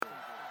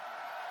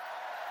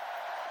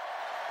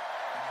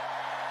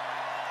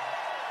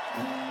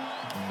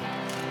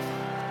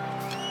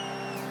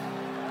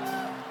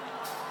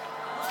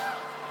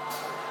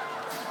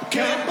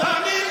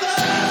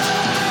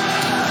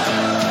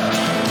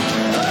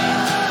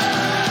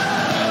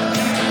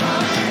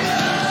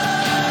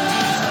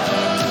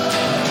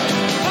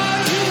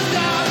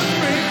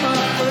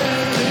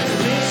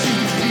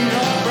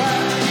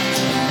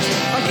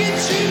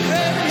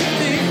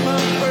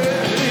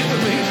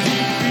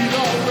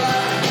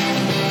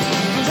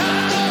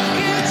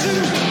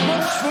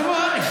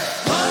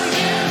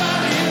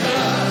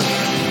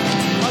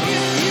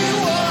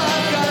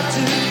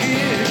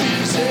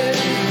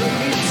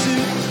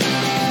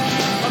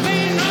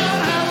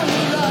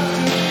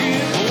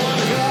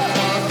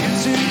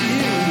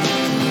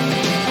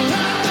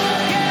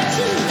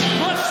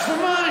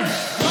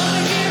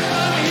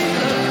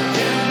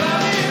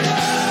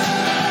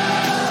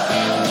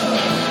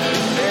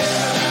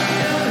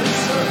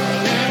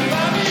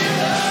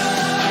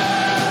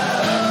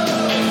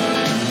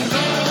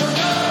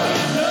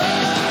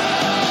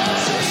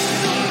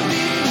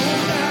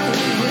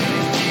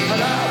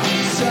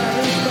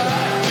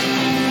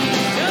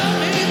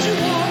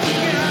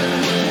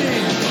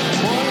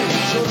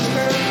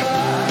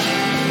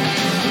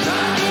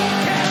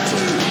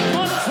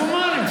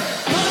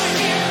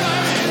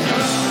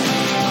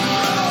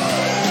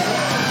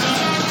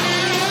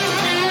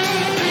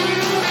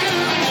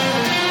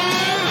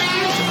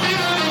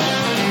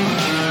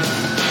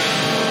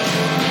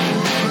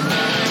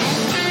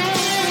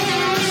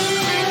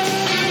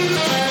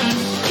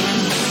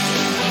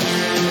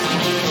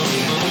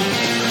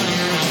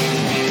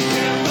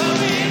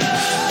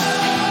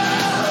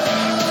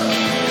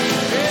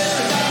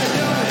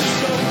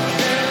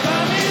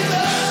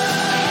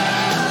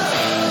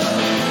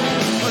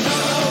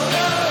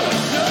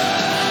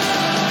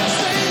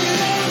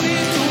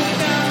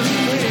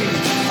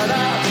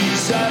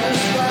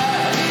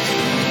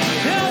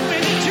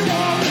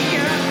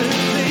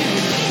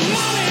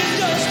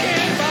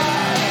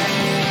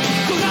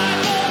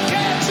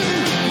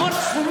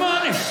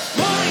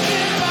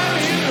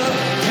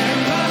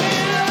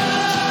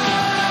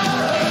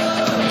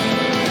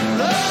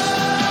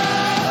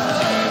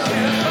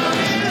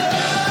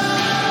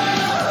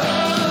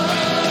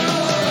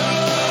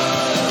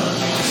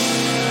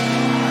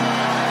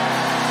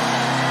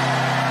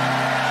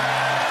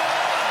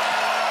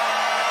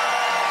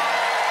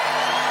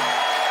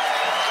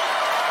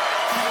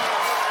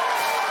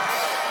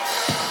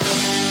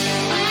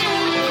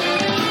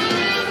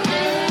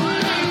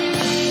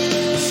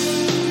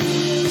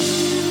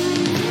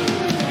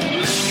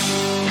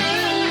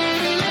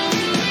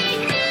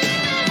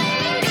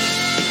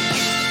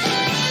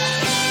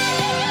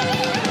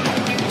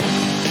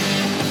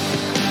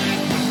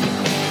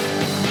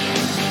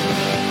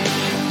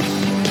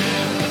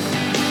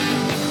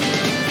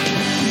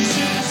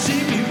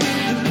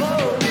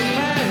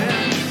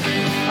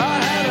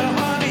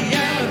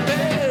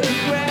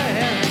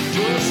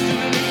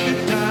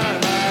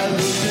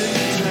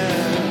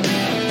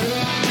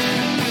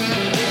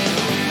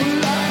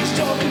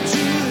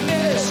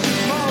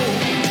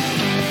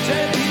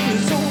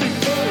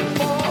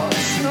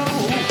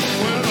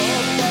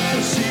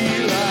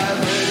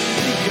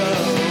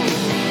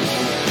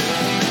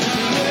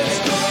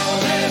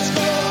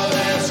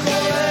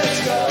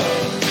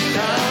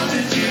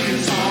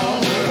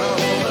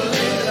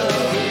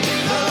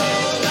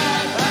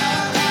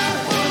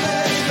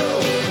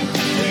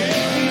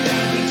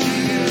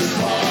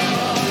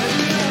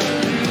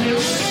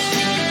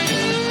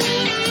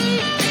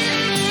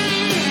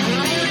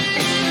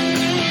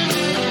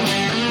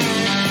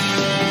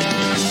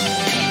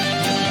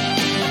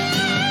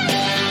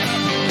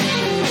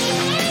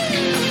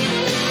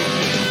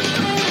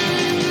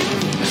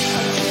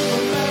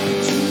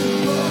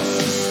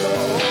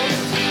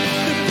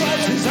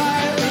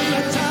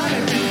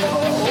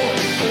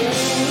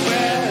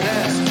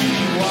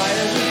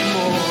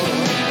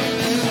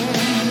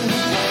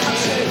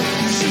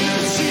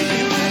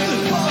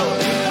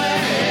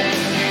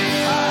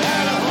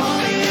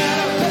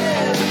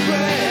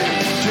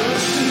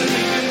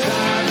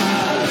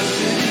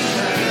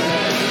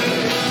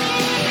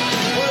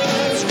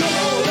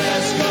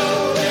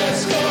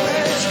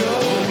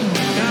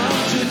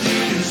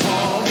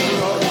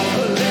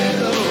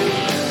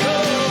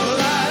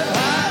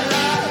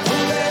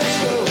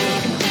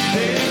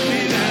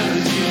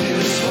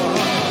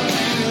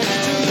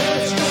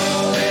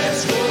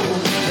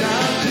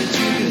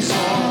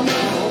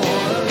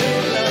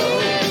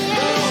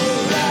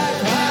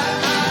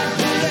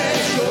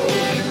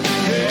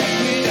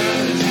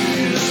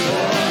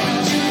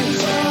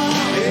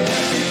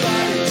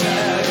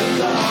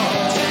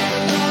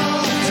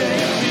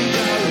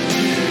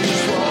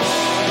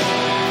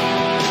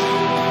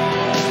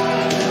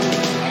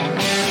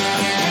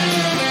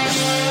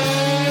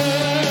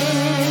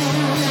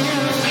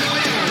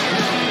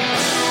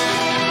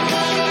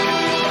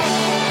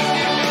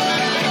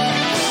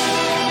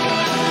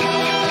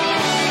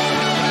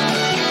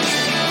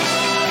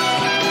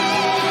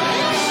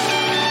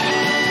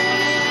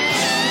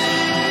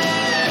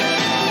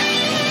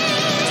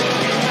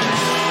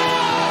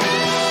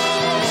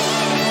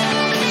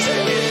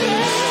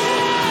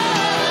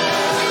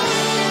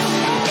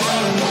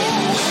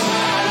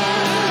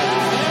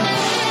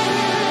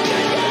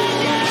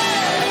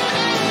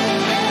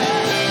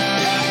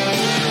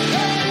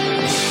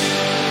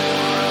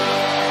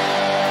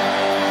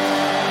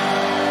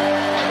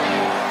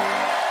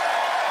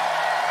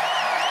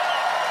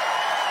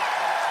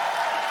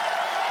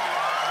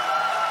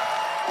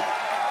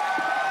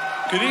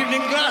Good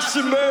evening,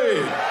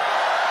 Glastonbury.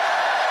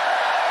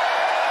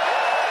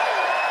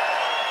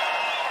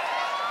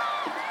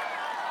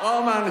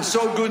 Oh man, it's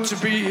so good to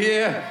be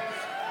here.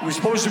 We were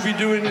supposed to be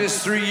doing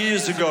this 3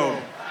 years ago.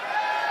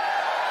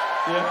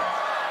 Yeah.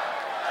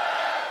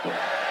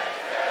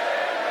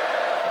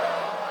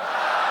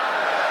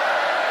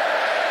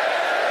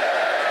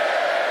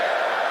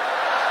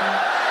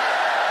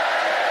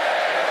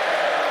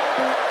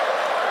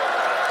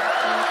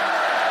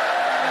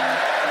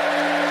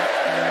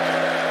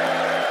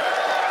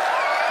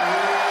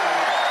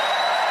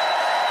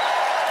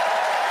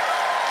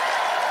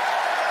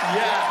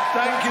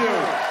 Thank you.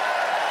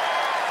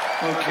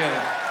 Okay.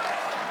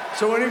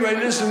 So anyway,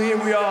 listen, here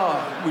we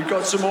are. We've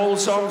got some old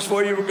songs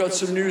for you. We've got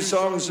some new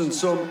songs and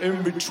some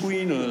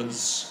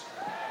in-betweeners.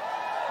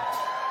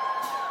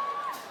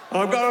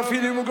 I've got a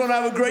feeling we're going to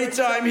have a great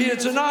time here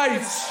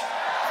tonight.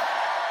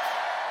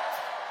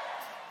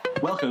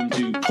 Welcome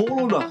to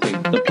Paul or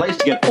Nothing, the place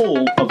to get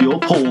all of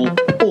your Paul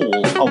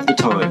all of the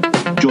time.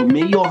 Join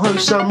me, your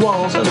host Sam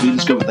Wiles, as we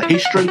discover the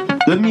history,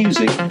 the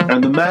music,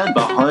 and the man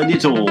behind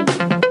it all,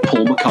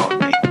 Paul McCartney.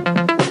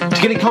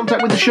 To get in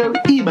contact with the show,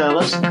 email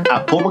us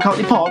at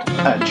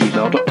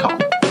paulmccartneypod@gmail.com.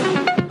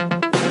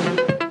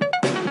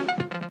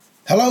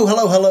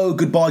 Hello,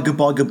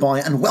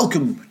 goodbye, and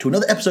welcome to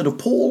another episode of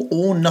Paul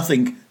or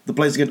Nothing, the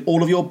place to get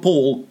all of your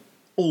Paul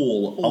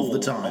all of the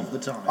time.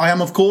 I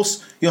am, of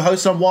course, your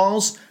host Sam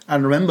Wiles,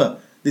 and remember,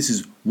 this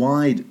is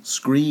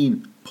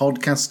widescreen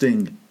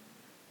podcasting.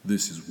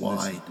 This is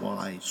wide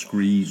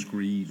screen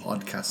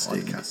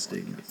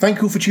podcasting.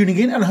 Thank you for tuning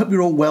in, and I hope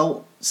you're all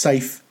well,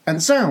 safe,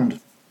 and sound.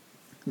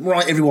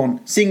 Right,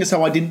 everyone, seeing as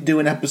how I didn't do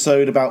an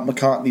episode about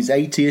McCartney's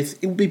 80th,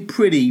 it would be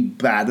pretty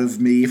bad of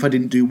me if I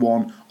didn't do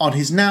one on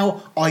his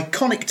now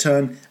iconic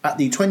turn at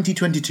the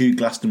 2022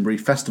 Glastonbury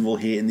Festival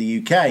here in the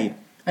UK.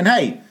 And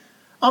hey,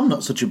 I'm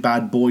not such a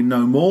bad boy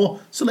no more,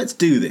 so let's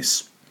do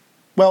this.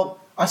 Well,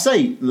 I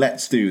say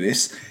let's do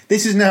this.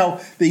 This is now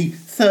the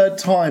third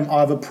time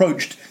I've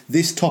approached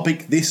this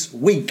topic this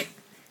week.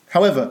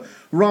 However,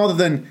 rather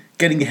than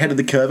getting ahead of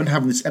the curve and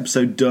having this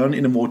episode done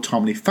in a more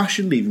timely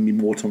fashion, leaving me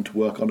more time to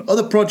work on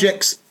other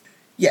projects,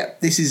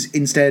 this is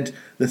instead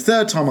the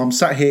third time I'm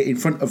sat here in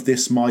front of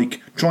this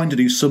mic trying to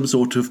do some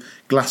sort of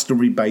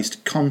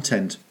Glastonbury-based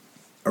content.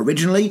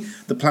 Originally,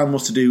 the plan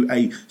was to do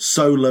a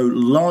solo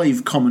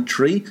live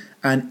commentary,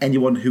 and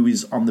anyone who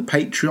is on the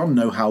Patreon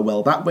know how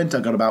well that went. I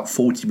got about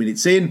 40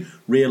 minutes in,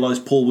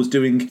 realised Paul was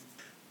doing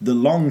the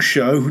long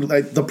show,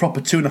 like the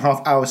proper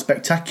 2.5 hour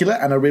spectacular,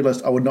 and I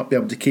realised I would not be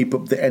able to keep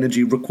up the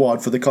energy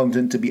required for the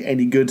content to be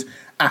any good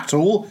at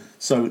all,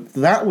 so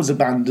that was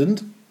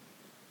abandoned.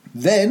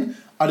 Then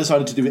I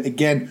decided to do it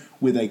again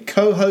with a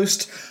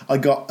co-host. I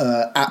got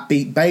at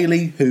Beat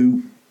Bailey,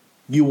 who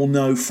you will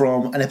know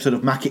from an episode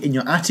of Mac It In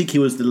Your Attic. He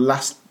was the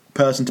last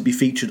person to be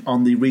featured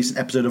on the recent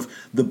episode of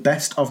The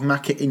Best of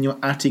Mac It In Your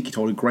Attic. He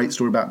told a great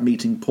story about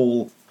meeting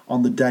Paul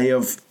on the day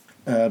of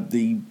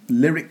the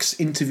lyrics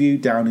interview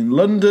down in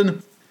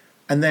London.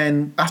 And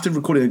then after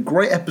recording a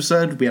great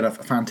episode, we had a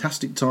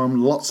fantastic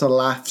time, lots of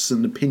laughs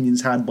and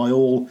opinions had by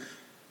all.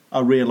 I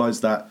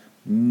realised that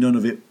none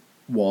of it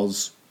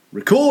was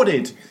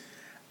recorded.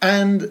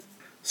 And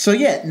so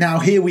now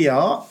here we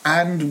are,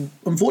 and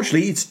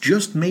unfortunately it's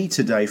just me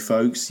today,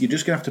 folks. You're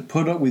just going to have to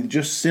put up with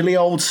just silly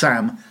old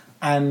Sam,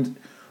 and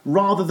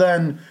rather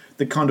than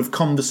the kind of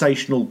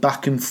conversational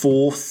back and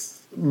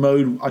forth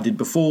mode I did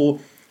before,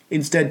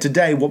 instead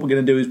today what we're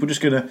going to do is we're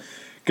just going to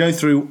go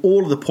through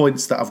all of the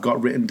points that I've got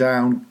written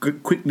down,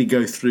 quickly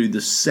go through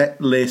the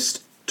set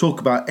list, talk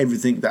about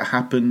everything that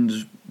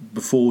happened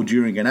before,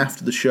 during and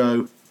after the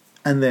show,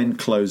 and then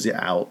close it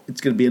out.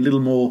 It's going to be a little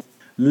more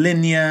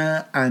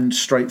linear and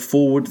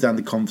straightforward than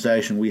the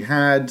conversation we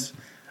had,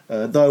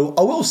 though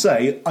I will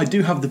say I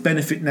do have the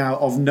benefit now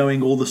of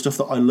knowing all the stuff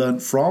that I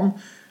learnt from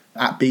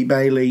at Beat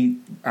Bailey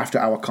after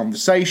our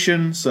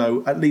conversation,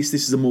 so at least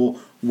this is a more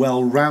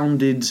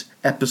well-rounded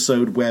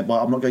episode whereby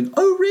I'm not going,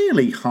 oh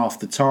really, half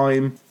the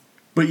time.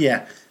 But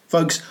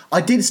folks,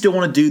 I did still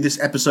want to do this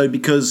episode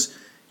because,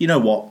 you know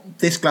what,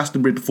 this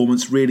Glastonbury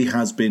performance really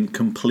has been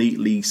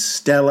completely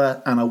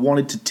stellar, and I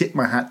wanted to tip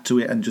my hat to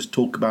it and just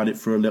talk about it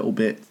for a little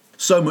bit.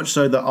 So much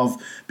so that I've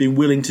been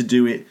willing to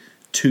do it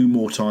 2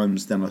 more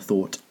times than I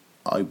thought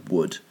I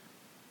would.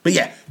 But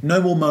no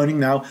more moaning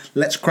now.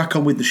 Let's crack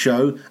on with the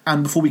show.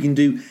 And before we can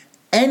do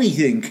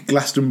anything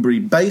Glastonbury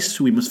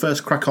based, we must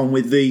first crack on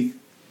with the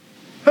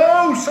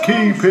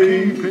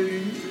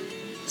housekeeping.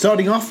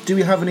 Starting off, do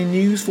we have any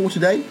news for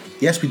today?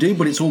 Yes, we do,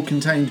 but it's all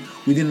contained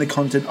within the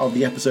content of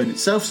the episode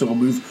itself. So we'll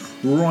move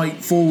right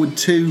forward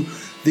to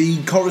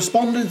the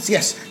correspondence.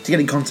 Yes, to get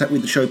in contact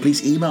with the show,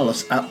 please email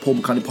us at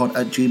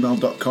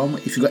paulmccartneypod@gmail.com.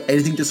 If you've got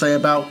anything to say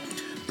about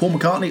Paul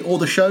McCartney or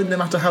the show, no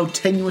matter how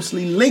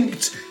tenuously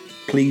linked,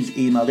 please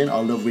email in. I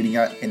love reading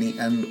out any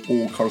and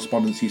all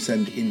correspondence you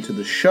send into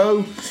the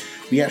show.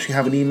 We actually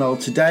have an email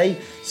today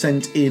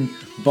sent in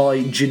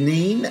by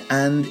Janine,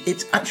 and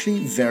it's actually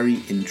very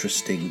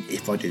interesting,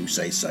 if I do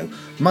say so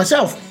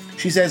myself.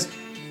 She says,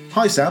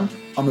 "Hi Sam,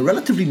 I'm a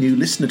relatively new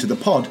listener to the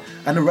pod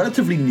and a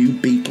relatively new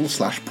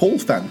Beatles/Paul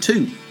fan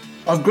too.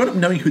 I've grown up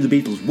knowing who the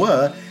Beatles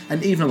were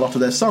and even a lot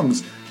of their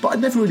songs, but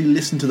I'd never really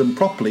listened to them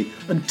properly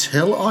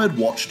until I had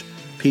watched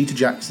Peter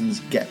Jackson's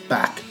Get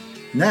Back.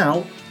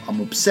 Now,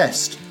 I'm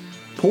obsessed.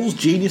 Paul's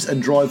genius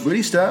and drive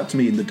really stood out to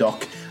me in the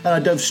doc, and I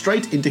dove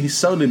straight into his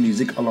solo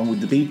music along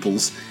with the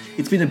Beatles.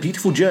 It's been a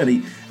beautiful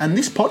journey, and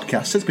this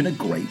podcast has been a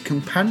great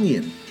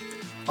companion.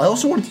 I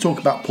also wanted to talk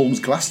about Paul's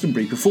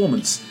Glastonbury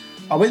performance.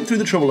 I went through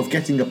the trouble of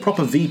getting a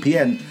proper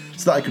VPN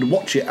so that I could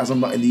watch it as I'm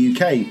not in the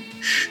UK.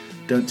 Shh,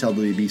 don't tell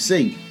the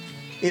BBC.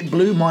 It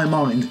blew my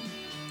mind.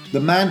 The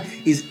man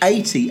is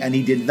 80 and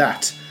he did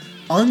that.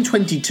 I'm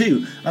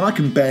 22 and I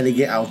can barely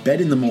get out of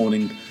bed in the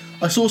morning.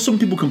 I saw some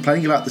people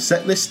complaining about the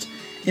set list.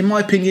 In my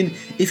opinion,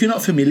 if you're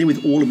not familiar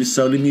with all of his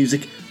solo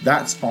music,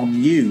 that's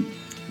on you.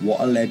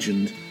 What a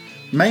legend.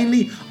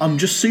 Mainly, I'm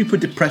just super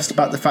depressed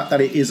about the fact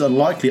that it is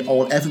unlikely I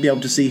will ever be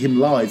able to see him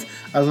live,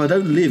 as I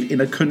don't live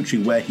in a country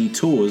where he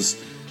tours.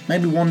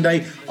 Maybe one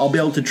day I'll be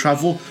able to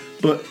travel,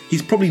 but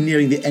he's probably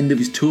nearing the end of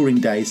his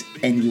touring days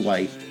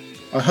anyway.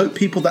 I hope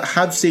people that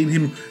have seen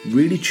him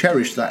really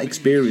cherish that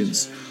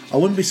experience. I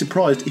wouldn't be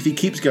surprised if he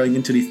keeps going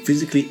until he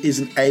physically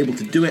isn't able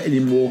to do it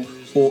anymore,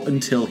 or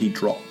until he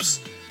drops.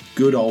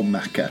 Good old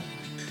Macca.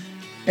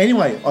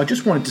 Anyway, I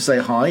just wanted to say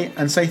hi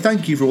and say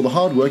thank you for all the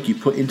hard work you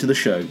put into the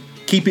show.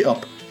 Keep it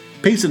up.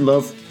 Peace and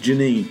love,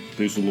 Janine.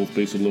 Peace and love,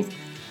 peace and love.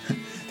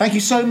 Thank you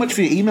so much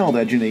for your email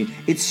there, Janine.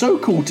 It's so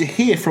cool to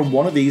hear from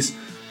one of these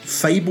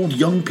fabled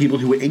young people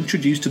who were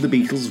introduced to the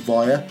Beatles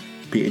via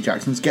Peter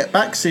Jackson's Get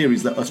Back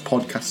series that us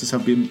podcasters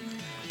have been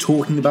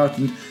talking about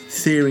and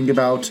theoring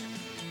about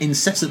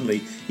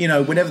incessantly. You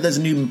know, whenever there's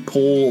a new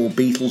Paul or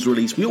Beatles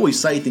release, we always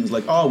say things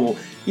like, oh, well,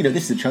 you know,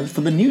 this is a chance for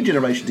the new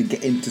generation to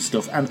get into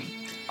stuff. And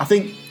I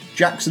think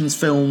Jackson's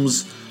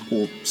films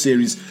or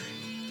series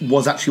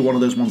was actually one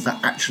of those ones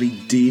that actually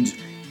did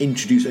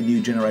introduce a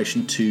new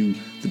generation to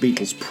the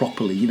Beatles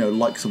properly, you know,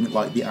 like something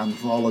like the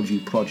Anthology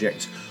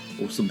Project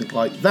or something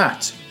like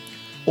that.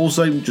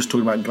 Also, just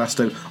talking about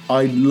Glasgow,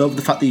 I love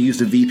the fact that you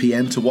used a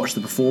VPN to watch the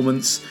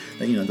performance.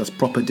 You know, that's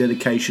proper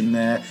dedication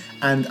there.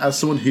 And as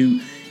someone who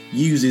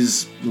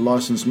uses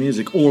licensed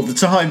music all of the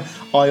time,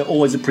 I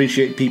always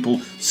appreciate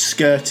people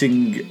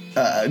skirting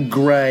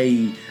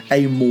grey,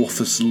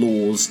 amorphous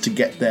laws to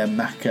get their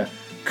Macca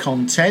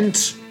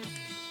content.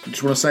 I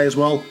just want to say as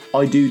well,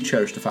 I do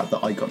cherish the fact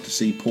that I got to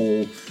see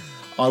Paul.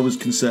 I was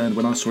concerned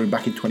when I saw him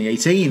back in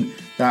 2018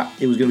 that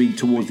it was going to be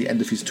towards the end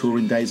of his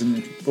touring days,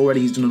 and already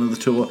he's done another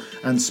tour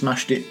and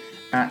smashed it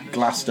at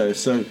Glasgow.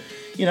 So,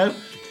 you know,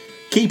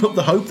 keep up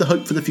the hope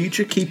for the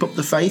future, keep up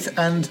the faith,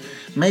 and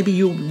maybe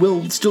you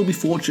will still be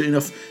fortunate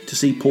enough to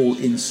see Paul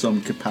in some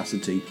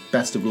capacity.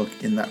 Best of luck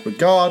in that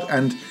regard,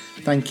 and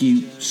thank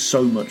you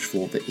so much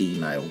for the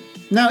email.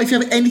 Now, if you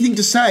have anything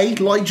to say,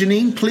 like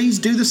Janine, please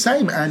do the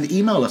same and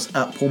email us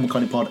at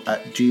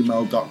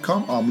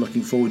paulmccartneypod@gmail.com. I'm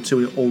looking forward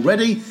to it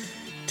already.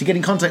 To get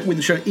in contact with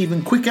the show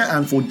even quicker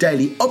and for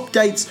daily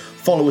updates,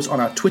 follow us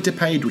on our Twitter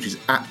page, which is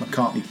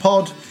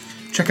 @McCartneyPod.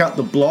 Check out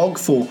the blog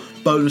for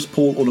bonus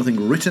Paul or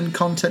Nothing written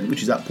content,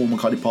 which is at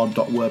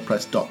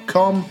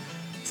paulmccartneypod.wordpress.com.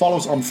 Follow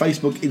us on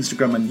Facebook,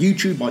 Instagram and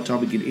YouTube by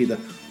targeting either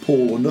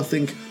Paul or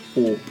Nothing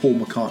or Paul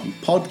McCartney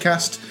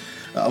Podcast.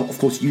 Of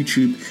course,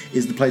 YouTube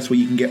is the place where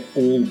you can get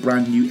all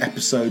brand new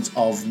episodes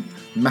of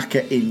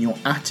Macca in Your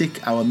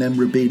Attic, our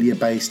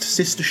memorabilia-based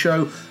sister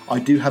show. I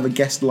do have a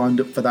guest lined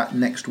up for that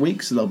next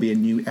week, so there'll be a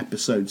new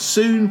episode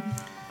soon.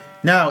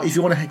 Now, if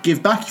you want to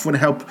give back, if you want to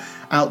help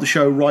out the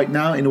show right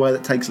now in a way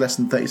that takes less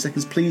than 30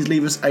 seconds, please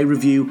leave us a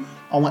review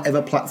on whatever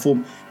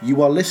platform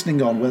you are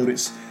listening on, whether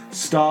it's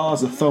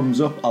stars, a thumbs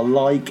up, a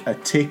like, a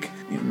tick,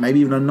 maybe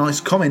even a nice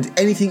comment.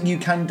 Anything you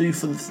can do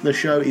for the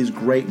show is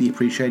greatly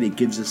appreciated. It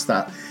gives us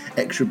that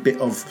extra bit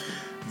of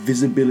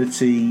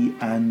visibility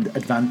and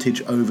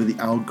advantage over the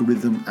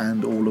algorithm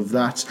and all of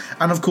that.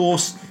 And of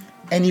course,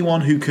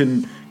 anyone who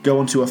can go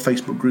onto our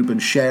Facebook group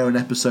and share an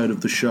episode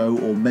of the show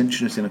or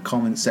mention it in a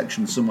comment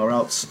section somewhere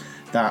else,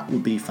 that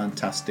would be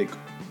fantastic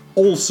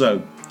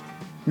also.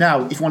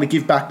 Now, if you want to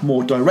give back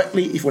more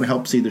directly, if you want to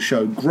help see the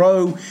show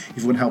grow, if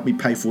you want to help me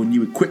pay for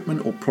new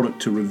equipment or product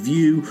to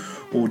review,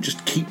 or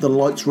just keep the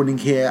lights running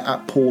here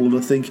at Paul and I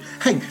think,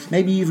 hey,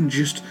 maybe even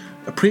just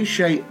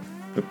appreciate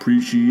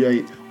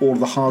all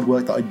the hard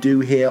work that I do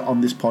here on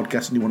this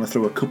podcast, and you want to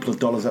throw a couple of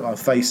dollars at my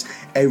face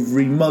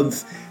every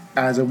month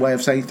as a way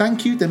of saying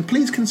thank you, then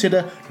please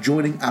consider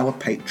joining our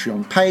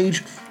Patreon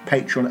page.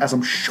 Patreon, as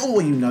I'm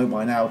sure you know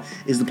by now,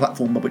 is the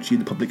platform by which you,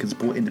 the public, can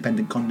support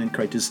independent content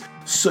creators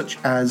such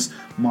as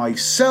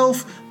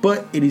myself.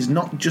 But it is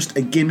not just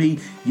a gimme.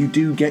 You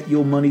do get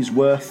your money's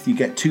worth. You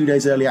get 2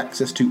 days early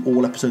access to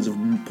all episodes of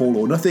Paul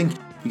or Nothing.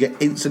 You get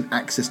instant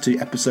access to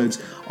episodes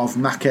of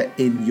Macca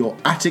in Your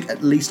Attic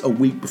at least a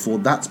week before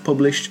that's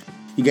published.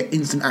 You get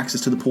instant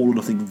access to the Paul or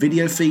Nothing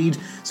video feed,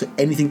 so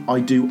anything I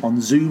do on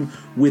Zoom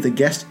with a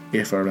guest,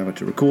 if I remember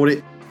to record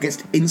it,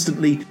 gets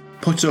instantly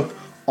put up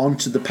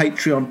onto the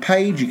Patreon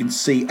page. You can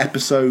see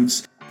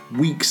episodes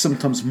weeks,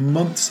 sometimes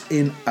months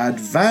in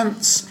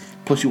advance.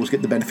 Plus, you also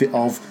get the benefit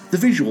of the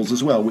visuals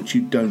as well, which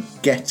you don't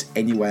get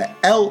anywhere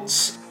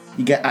else.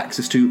 You get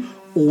access to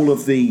all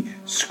of the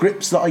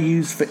scripts that I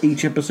use for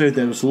each episode.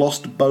 There's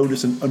lost,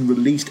 bonus, and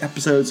unreleased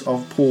episodes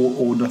of Paul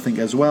or Nothing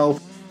as well.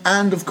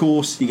 And of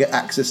course, you get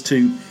access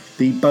to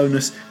the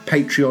bonus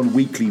Patreon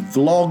weekly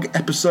vlog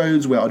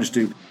episodes, where I just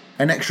do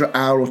an extra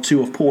hour or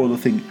two of Paul or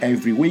Nothing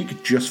every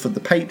week just for the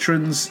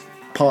patrons.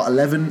 Part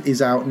 11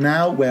 is out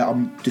now, where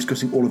I'm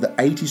discussing all of the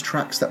 80s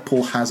tracks that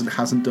Paul has and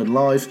hasn't done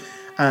live.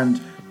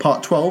 And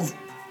Part 12,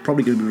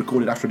 probably going to be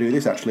recorded after I do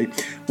this actually,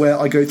 where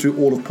I go through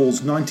all of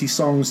Paul's 90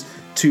 songs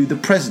to the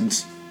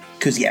present.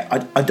 Because, yeah,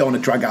 I don't want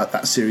to drag out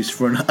that series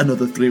for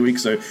another 3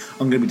 weeks, so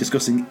I'm going to be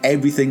discussing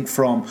everything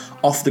from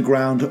Off the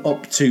Ground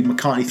up to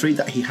McCartney 3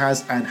 that he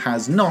has and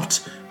has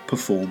not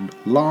performed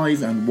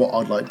live, and what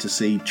I'd like to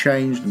see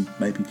changed and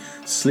maybe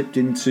slipped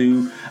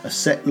into a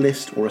set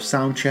list or a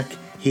sound check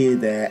here,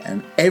 there,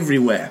 and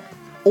everywhere.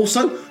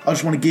 Also, I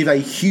just want to give a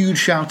huge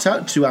shout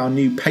out to our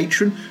new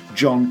patron,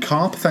 John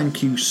Carp.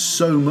 Thank you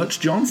so much,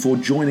 John, for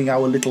joining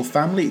our little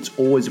family. It's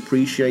always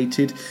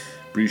appreciated.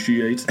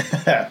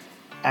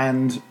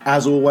 And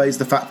as always,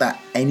 the fact that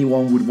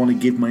anyone would want to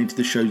give money to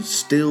the show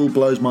still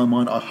blows my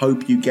mind. I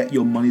hope you get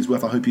your money's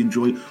worth. I hope you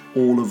enjoy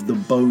all of the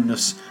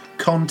bonus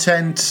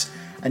content.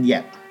 And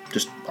yeah,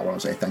 I want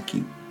to say thank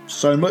you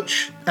so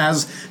much,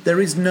 as there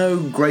is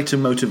no greater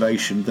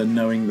motivation than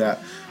knowing that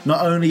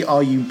not only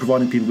are you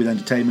providing people with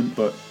entertainment,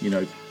 but,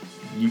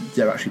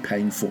 they're actually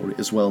paying for it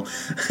as well.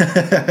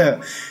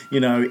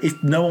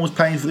 If no one was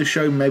paying for the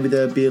show, maybe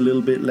there'd be a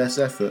little bit less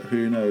effort.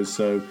 Who knows?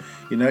 So,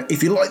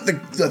 if you like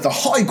the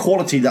high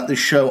quality that this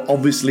show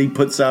obviously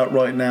puts out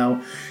right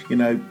now,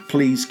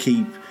 please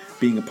keep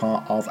being a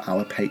part of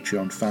our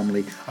Patreon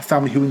family. A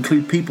family who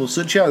include people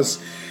such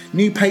as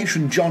new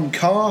patron John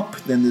Carp,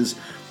 then there's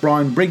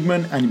Brian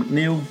Brigman, Andy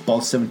McNeil,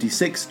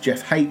 Boz76,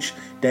 Jeff H,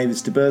 David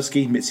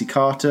Stabersky, Mitzi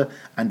Carter,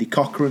 Andy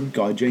Cochran,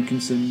 Guy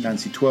Jenkinson,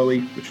 Nancy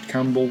Twoey, Richard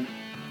Campbell,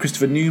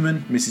 Christopher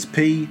Newman, Mrs.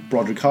 P,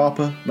 Broderick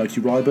Harper, Moki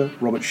Reiber,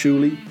 Robert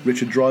Shuley,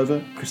 Richard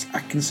Driver, Chris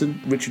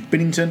Atkinson, Richard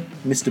Binnington,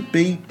 Mr.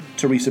 B,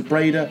 Teresa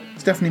Brader,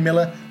 Stephanie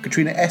Miller,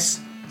 Katrina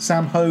S,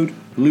 Sam Hode,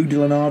 Lou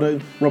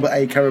DiLeonardo, Robert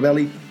A.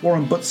 Carabelli,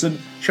 Warren Butson,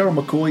 Cheryl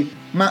McCoy,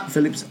 Matt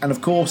Phillips, and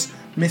of course,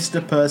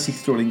 Mr. Percy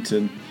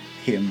Thrillington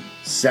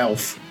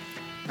himself.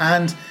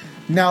 And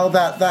now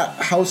that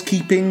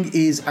housekeeping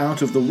is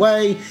out of the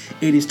way,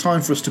 it is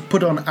time for us to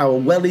put on our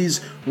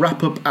wellies,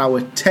 wrap up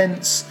our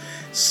tents,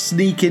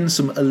 sneak in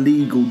some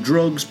illegal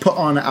drugs, put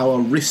on our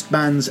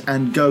wristbands,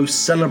 and go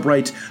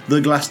celebrate the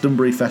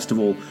Glastonbury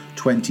Festival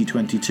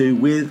 2022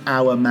 with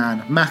our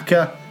man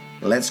Macca.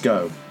 Let's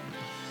go.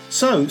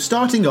 So,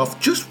 starting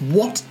off, just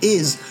what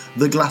is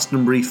the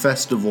Glastonbury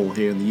Festival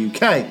here in the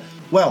UK?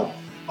 Well,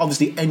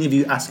 obviously any of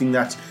you asking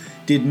that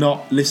did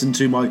not listen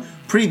to my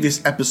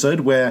previous episode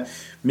where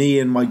me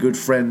and my good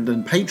friend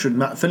and patron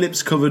Matt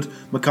Phillips covered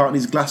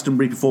McCartney's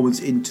Glastonbury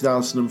performance in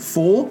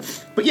 2004.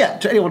 But yeah,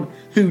 to anyone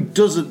who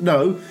doesn't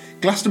know,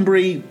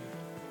 Glastonbury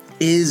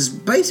is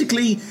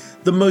basically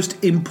the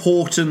most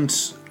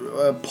important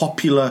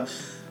popular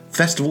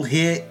festival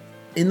here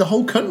in the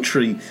whole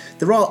country.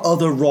 There are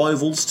other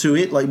rivals to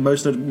it, like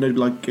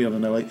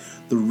the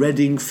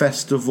Reading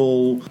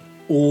Festival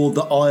or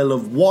the Isle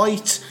of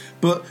Wight,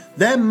 but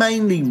they're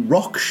mainly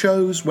rock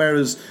shows,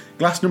 whereas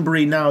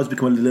Glastonbury now has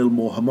become a little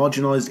more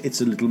homogenised.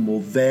 It's a little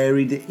more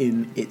varied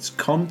in its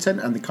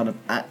content and the kind of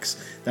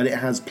acts that it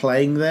has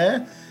playing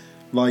there.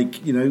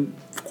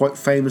 Quite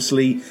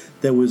famously,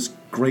 there was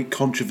great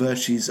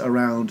controversies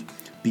around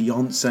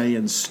Beyonce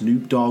and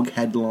Snoop Dogg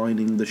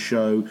headlining the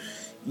show.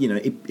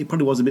 It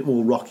probably was a bit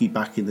more rocky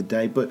back in the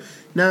day, but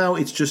now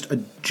it's just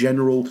a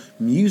general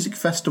music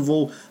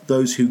festival.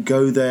 Those who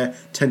go there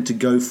tend to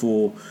go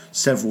for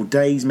several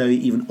days, maybe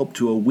even up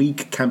to a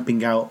week,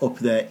 camping out up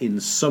there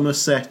in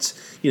Somerset.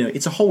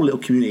 It's a whole little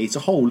community. It's a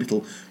whole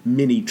little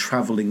mini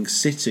travelling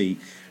city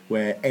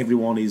where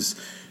everyone is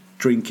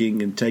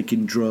drinking and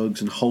taking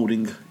drugs and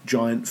holding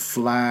giant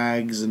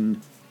flags and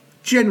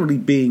generally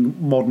being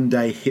modern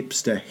day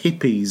hipster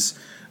hippies.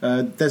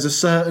 There's a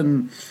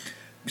certain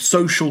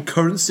social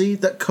currency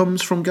that comes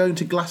from going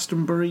to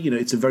Glastonbury.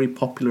 It's a very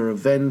popular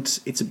event.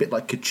 It's a bit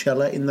like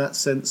Coachella in that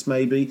sense,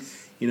 maybe.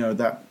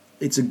 That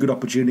it's a good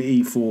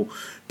opportunity for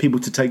people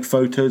to take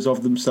photos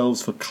of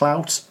themselves for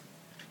clout.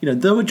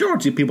 The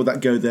majority of people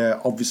that go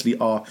there obviously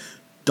are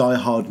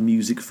diehard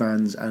music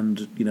fans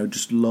and,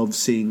 just love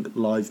seeing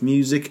live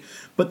music.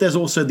 But there's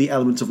also the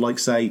element of,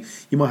 say,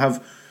 you might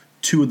have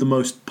two of the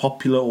most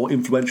popular or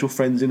influential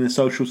friends in a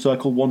social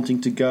circle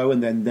wanting to go,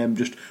 and then them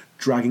just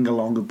dragging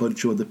along a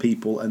bunch of other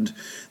people, and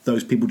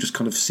those people just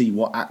kind of see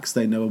what acts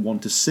they know and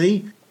want to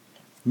see.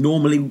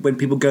 Normally, when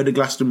people go to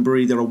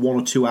Glastonbury, there are one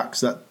or two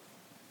acts that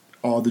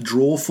are the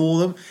draw for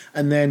them,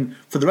 and then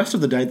for the rest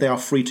of the day, they are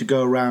free to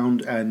go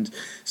around and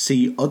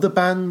see other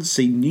bands,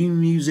 see new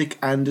music,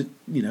 and,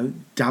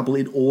 dabble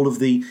in all of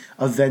the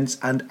events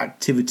and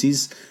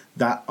activities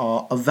that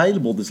are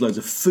available. There's loads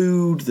of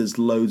food, there's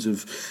loads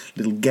of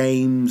little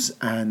games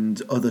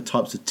and other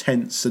types of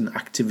tents and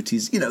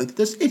activities.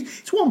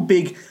 It's one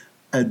big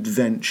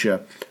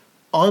adventure.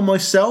 I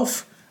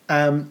myself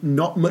am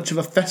not much of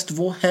a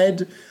festival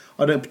head.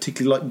 I don't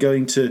particularly like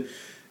going to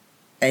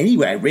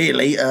anywhere,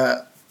 really.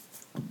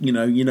 You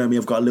know me,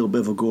 I've got a little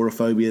bit of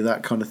agoraphobia,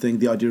 that kind of thing.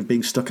 The idea of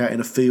being stuck out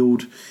in a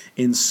field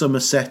in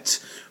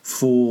Somerset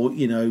for,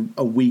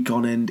 a week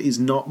on end is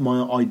not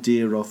my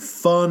idea of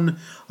fun.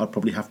 I'd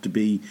probably have to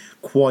be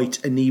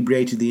quite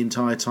inebriated the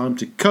entire time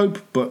to cope,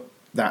 but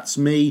that's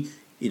me.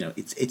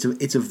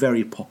 It's a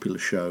very popular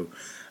show.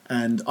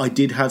 And I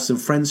did have some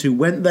friends who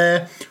went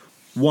there,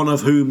 one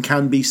of whom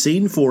can be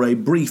seen for a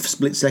brief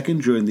split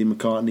second during the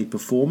McCartney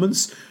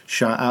performance.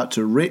 Shout out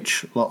to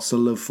Rich, lots of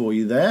love for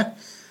you there.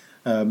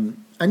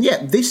 And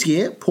yet, this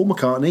year, Paul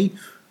McCartney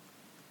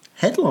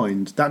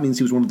headlined. That means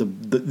he was one of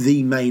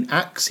the main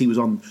acts. He was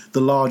on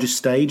the largest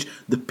stage,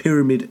 the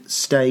Pyramid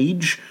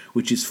Stage,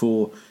 which is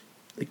for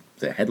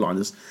the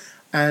headliners.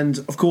 And,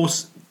 of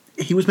course,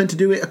 he was meant to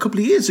do it a couple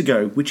of years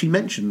ago, which he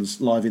mentions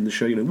live in the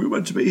show. We were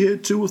meant to be here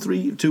two or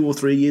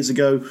three years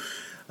ago.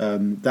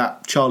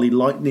 That Charlie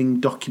Lightning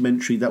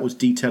documentary that was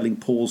detailing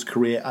Paul's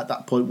career at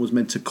that point was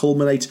meant to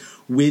culminate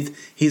with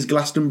his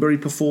Glastonbury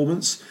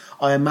performance.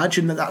 I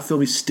imagine that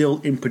film is still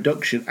in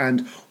production,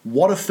 and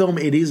what a film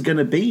it is going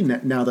to be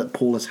now that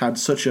Paul has had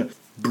such a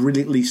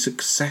brilliantly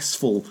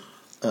successful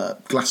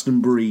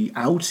Glastonbury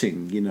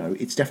outing.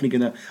 It's definitely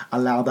going to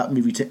allow that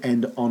movie to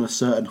end on a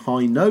certain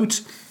high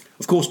note.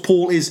 Of course,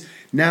 Paul is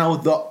now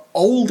the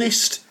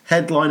oldest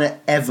headliner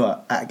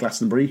ever at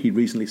Glastonbury. He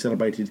recently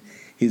celebrated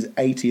his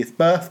 80th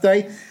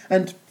birthday,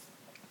 and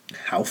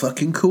how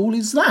fucking cool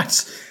is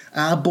that?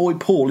 Our boy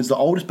Paul is the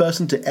oldest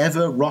person to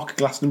ever rock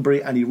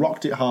Glastonbury, and he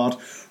rocked it hard,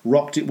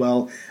 rocked it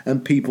well,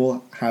 and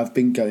people have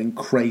been going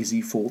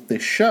crazy for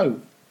this show.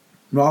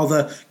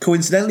 Rather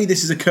coincidentally,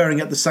 this is occurring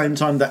at the same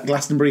time that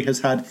Glastonbury has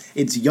had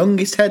its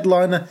youngest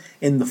headliner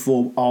in the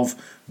form of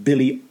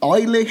Billie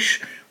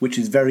Eilish, which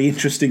is very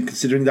interesting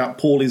considering that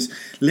Paul is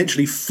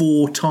literally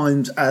 4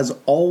 times as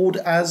old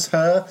as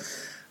her.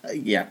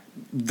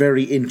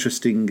 Very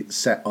interesting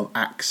set of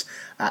acts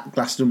at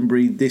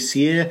Glastonbury this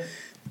year.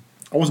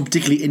 I wasn't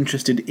particularly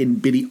interested in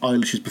Billie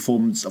Eilish's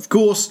performance, of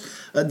course.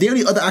 The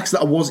only other acts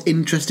that I was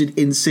interested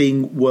in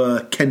seeing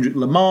were Kendrick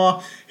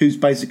Lamar, who's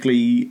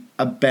basically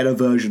a better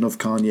version of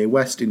Kanye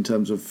West in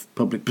terms of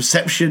public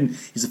perception.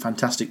 He's a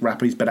fantastic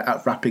rapper. He's better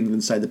at rapping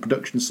than, say, the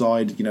production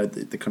side,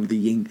 the kind of the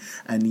yin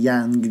and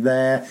yang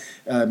there.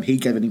 He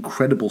gave an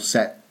incredible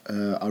set.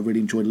 I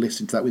really enjoyed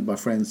listening to that with my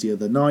friends the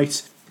other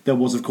night. There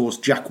was, of course,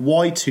 Jack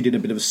White, who did a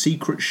bit of a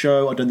secret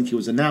show. I don't think he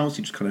was announced.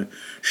 He just kind of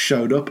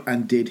showed up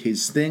and did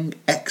his thing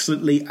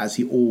excellently, as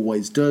he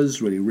always does,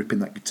 really ripping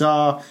that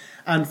guitar.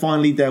 And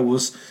finally, there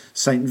was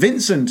St.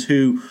 Vincent,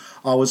 who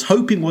I was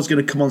hoping was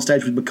going to come on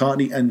stage with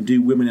McCartney and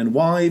do Women and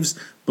Wives,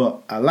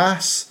 but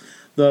alas,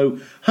 though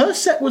her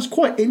set was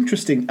quite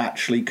interesting,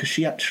 actually, because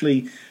she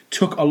actually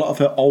took a lot of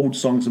her old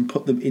songs and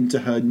put them into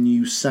her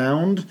new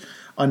sound.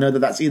 I know that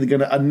that's either going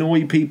to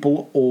annoy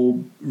people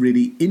or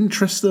really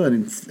interest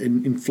them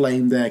and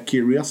inflame their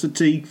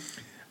curiosity.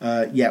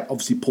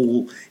 Obviously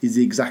Paul is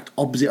the exact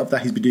opposite of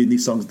that. He's been doing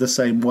these songs the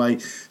same way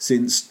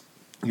since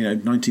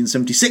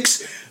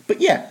 1976. But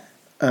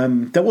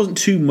there wasn't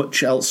too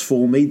much else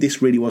for me.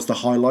 This really was the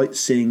highlight,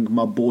 seeing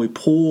my boy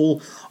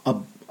Paul.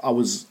 I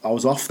was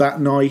off that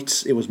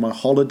night. It was my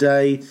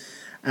holiday,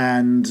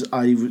 and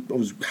I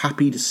was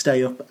happy to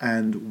stay up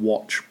and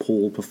watch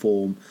Paul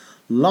perform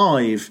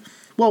live.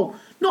 Well,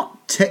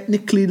 not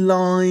technically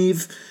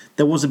live.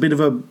 There was a bit of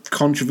a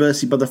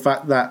controversy by the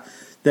fact that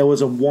there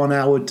was a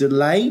 1-hour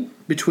delay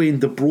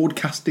between the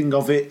broadcasting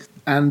of it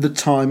and the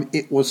time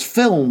it was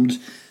filmed.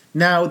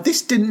 Now,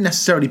 this didn't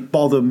necessarily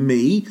bother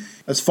me.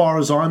 As far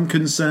as I'm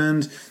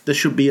concerned, there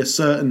should be a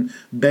certain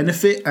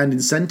benefit and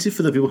incentive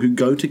for the people who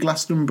go to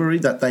Glastonbury,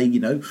 that they,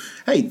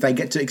 they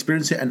get to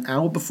experience it an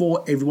hour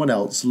before everyone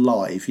else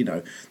live.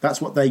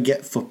 That's what they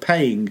get for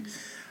paying.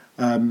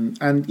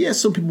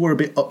 Some people were a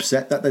bit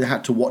upset that they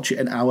had to watch it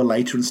an hour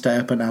later and stay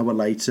up an hour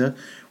later,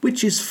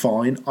 which is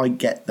fine, I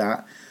get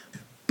that.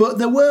 But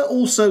there were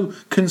also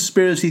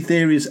conspiracy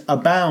theories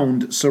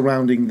abound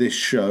surrounding this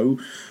show.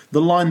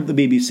 The line that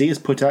the BBC has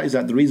put out is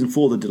that the reason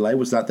for the delay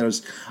was that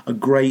there's a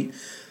great,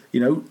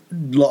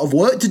 lot of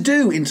work to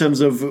do in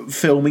terms of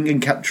filming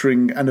and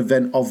capturing an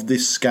event of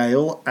this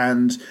scale,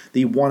 and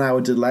the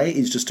 1-hour delay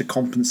is just to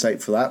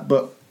compensate for that.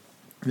 But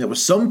there were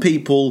some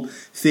people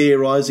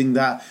theorising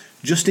that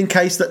just in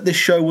case that this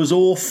show was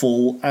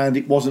awful and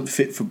it wasn't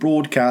fit for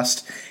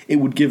broadcast, it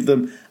would give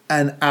them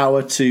an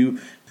hour to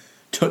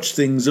touch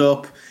things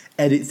up,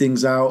 edit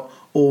things out,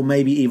 or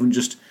maybe even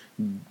just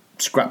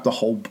scrap the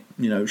whole,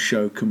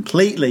 show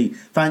completely.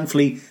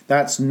 Thankfully,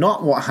 that's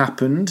not what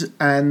happened,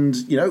 and,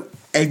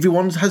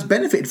 everyone has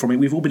benefited from it.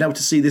 We've all been able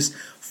to see this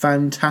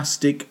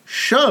fantastic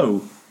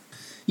show.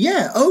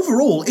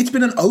 Overall, it's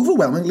been an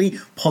overwhelmingly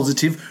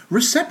positive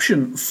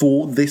reception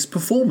for this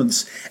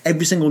performance.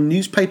 Every single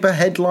newspaper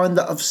headline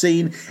that I've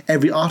seen,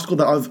 every article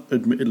that I've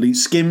admittedly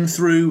skimmed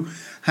through,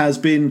 has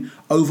been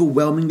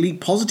overwhelmingly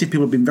positive.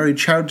 People have been very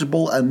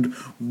charitable and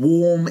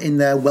warm in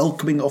their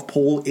welcoming of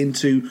Paul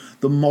into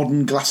the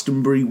modern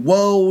Glastonbury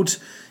world.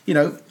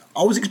 I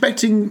was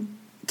expecting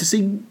to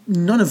see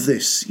none of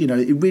this. You know,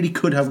 it really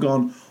could have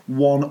gone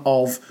one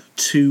of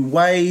two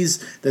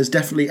ways. There's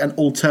definitely an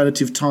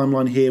alternative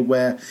timeline here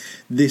where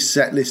this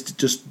set list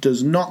just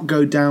does not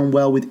go down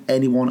well with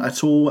anyone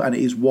at all, and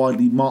it is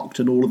widely mocked,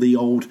 and all of the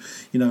old,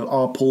 you know,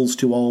 "Are Paul's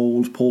too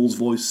old? Paul's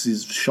voice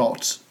is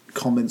shot"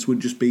 comments would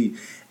just be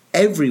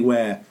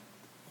everywhere.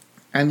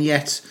 And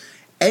yet,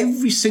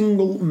 every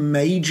single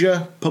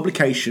major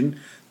publication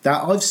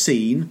that I've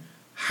seen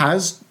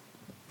has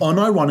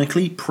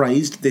unironically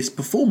praised this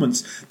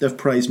performance. They've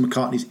praised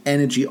McCartney's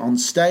energy on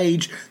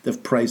stage,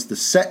 they've praised the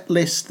set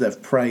list,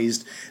 they've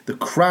praised the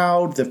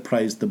crowd, they've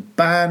praised the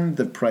band,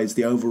 they've praised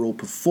the overall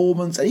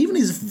performance, and even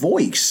his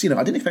voice. You know,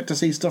 I didn't expect to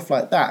see stuff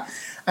like that.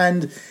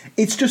 And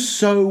it's just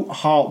so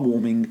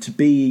heartwarming to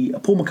be a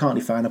Paul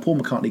McCartney fan, a Paul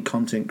McCartney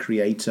content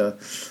creator,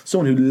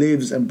 someone who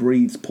lives and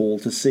breathes Paul,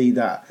 to see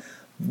that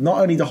not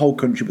only the whole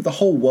country, but the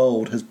whole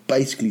world has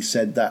basically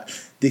said that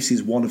this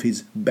is one of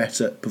his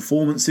better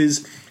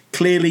performances.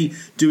 Clearly,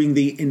 doing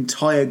the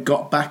entire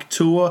Got Back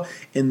tour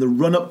in the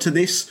run-up to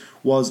this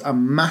was a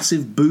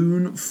massive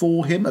boon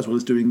for him, as well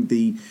as doing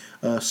the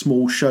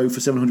small show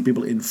for 700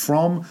 people in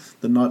From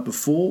the night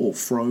before, or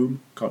Frome,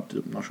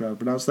 I'm not sure how to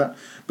pronounce that.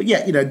 But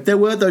yeah, you know, there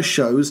were those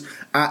shows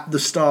at the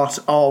start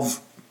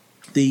of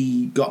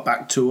the Got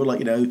Back tour, like,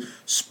 you know,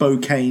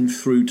 Spokane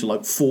through to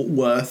like Fort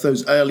Worth,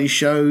 those early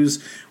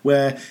shows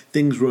where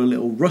things were a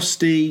little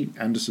rusty,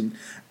 Anderson,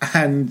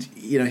 and,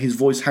 you know, his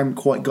voice hadn't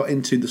quite got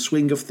into the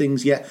swing of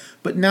things yet.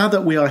 But now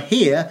that we are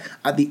here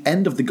at the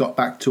end of the Got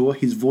Back tour,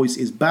 his voice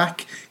is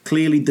back.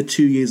 Clearly the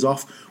 2 years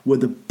off were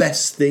the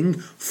best thing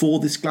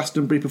for this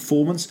Glastonbury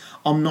performance.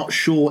 I'm not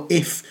sure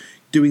if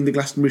doing the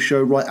Glastonbury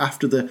show right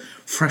after the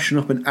Freshen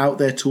Up and Out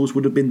There tours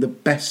would have been the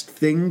best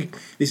thing.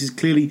 This is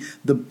clearly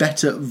the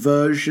better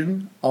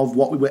version of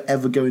what we were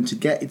ever going to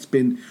get. It's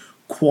been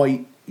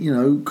quite, you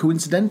know,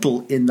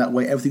 coincidental in that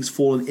way. Everything's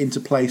fallen into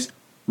place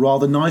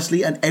rather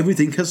nicely, and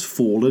everything has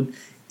fallen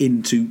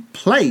into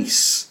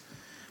place.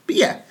 But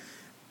yeah,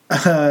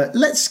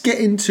 let's get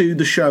into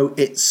the show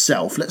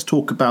itself. Let's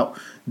talk about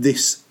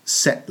this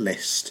set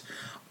list.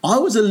 I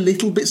was a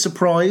little bit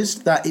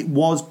surprised that it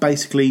was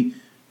basically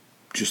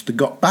just the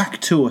Got Back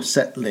tour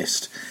set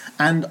list.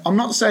 And I'm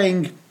not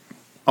saying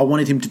I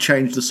wanted him to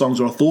change the songs,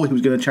 or I thought he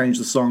was going to change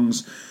the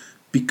songs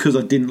because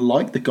I didn't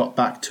like the Got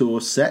Back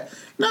tour set.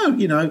 No,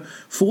 you know,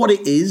 for what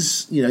it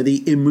is, you know,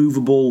 the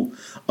immovable,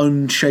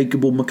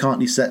 unshakable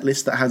McCartney set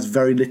list that has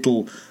very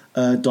little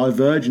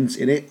divergence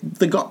in it,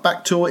 the Got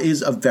Back tour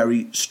is a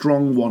very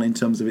strong one in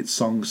terms of its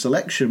song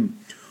selection.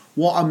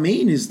 What I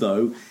mean is,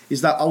 though,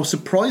 is that I was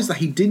surprised that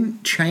he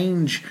didn't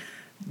change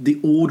the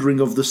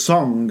ordering of the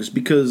songs,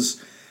 because,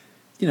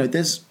 you know,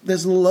 there's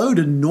a load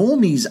of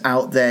normies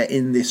out there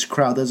in this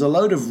crowd. There's a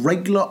load of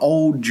regular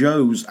old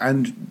Joes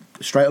and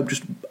straight up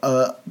just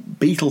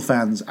Beatle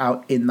fans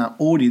out in that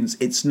audience.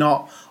 It's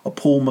not a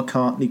Paul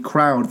McCartney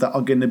crowd that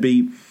are going to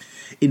be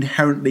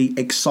inherently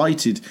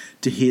excited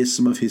to hear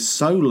some of his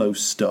solo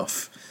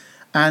stuff.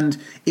 And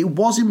it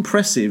was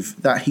impressive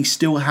that he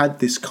still had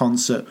this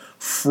concert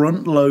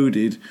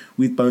front-loaded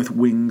with both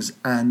Wings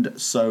and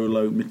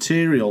solo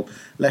material.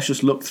 Let's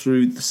just look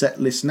through the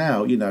set list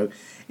now. You know,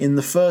 in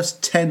the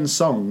first 10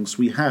 songs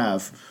we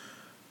have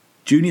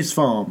Junior's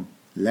Farm,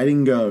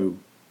 Letting Go,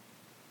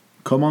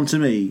 Come On To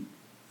Me,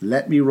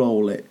 Let Me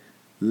Roll It,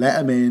 Let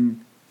 'Em In,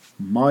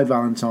 My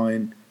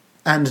Valentine,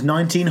 and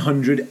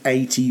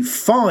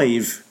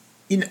 1985.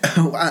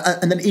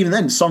 And then even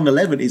then, song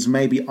 11 is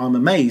Maybe I'm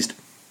Amazed.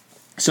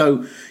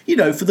 So, you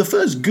know, for the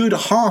first good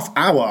half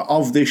hour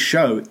of this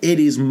show, it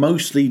is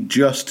mostly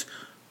just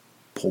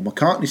Paul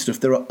McCartney stuff.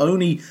 There are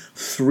only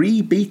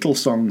 3 Beatles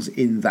songs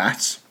in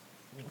that,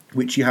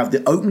 which you have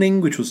the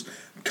opening, which was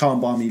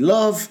Can't Buy Me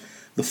Love,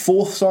 the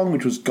 4th song,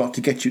 which was Got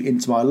to Get You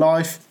Into My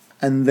Life,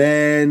 and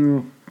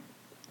then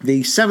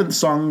the 7th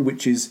song,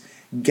 which is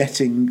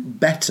Getting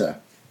Better.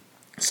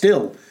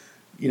 Still,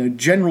 you know,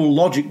 general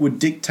logic would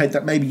dictate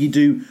that maybe you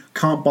do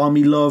Can't Buy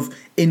Me Love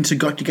into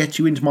Got to Get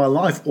You Into My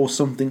Life, or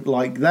something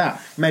like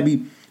that.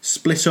 Maybe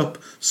split up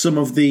some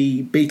of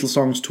the Beatles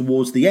songs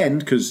towards the end,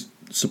 because,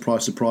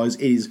 surprise, surprise,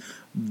 it is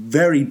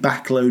very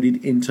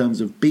backloaded in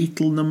terms of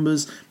Beatle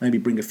numbers. Maybe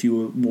bring a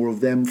few more of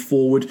them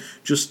forward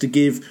just to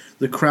give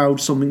the crowd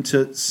something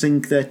to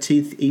sink their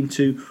teeth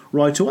into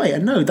right away.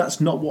 And no,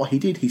 that's not what he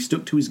did. He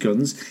stuck to his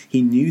guns.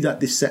 He knew that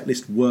this set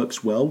list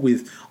works well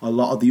with a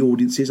lot of the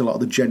audiences, a lot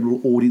of the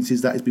general audiences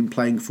that he's been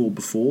playing for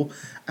before,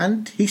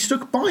 and he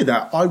stuck by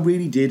that. I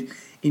really did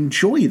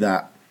enjoy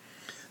that.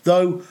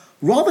 Though,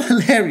 rather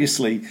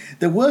hilariously,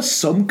 there were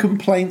some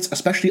complaints,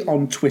 especially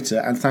on Twitter,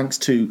 and thanks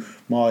to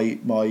my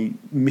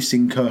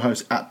missing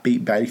co-host at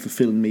Beat Bailey for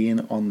filling me in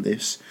on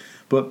this,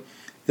 but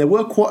there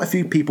were quite a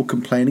few people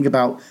complaining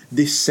about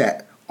this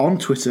set on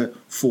Twitter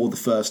for the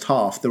first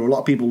half. There were a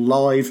lot of people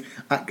live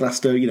at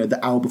Glasgow, you know,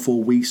 the hour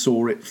before we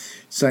saw it,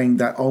 saying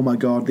that, oh my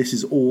god, this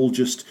is all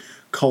just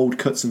cold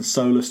cuts and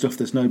solo stuff.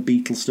 There's no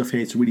Beatles stuff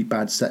here. It's a really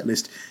bad set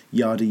list,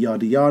 yada,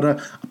 yada,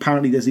 yada.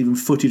 Apparently there's even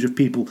footage of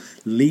people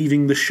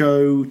leaving the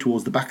show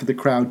towards the back of the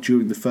crowd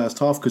during the first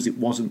half because it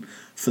wasn't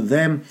for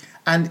them.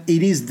 And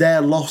it is their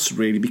loss,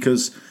 really,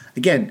 because,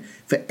 again,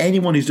 for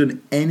anyone who's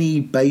done any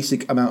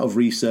basic amount of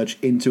research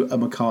into a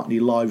McCartney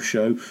live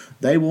show,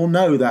 they will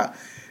know that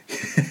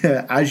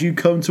as you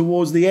come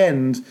towards the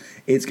end,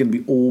 it's going to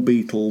be all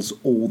Beatles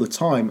all the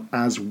time,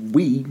 as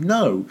we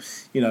know.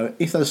 You know,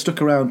 if they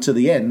stuck around to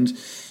the end,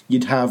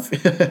 you'd have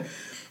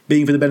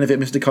Being for the Benefit,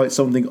 Mr. Kite,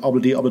 Something,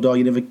 Obla-dee, Obla-da,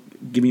 You Never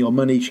Give Me Your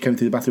Money, She Came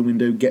Through the Bathroom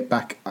Window, Get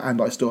Back,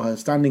 and I Saw Her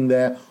Standing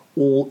There,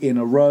 all in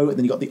a row. And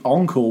then you got the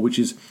encore, which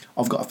is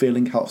I've Got a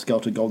Feeling, Help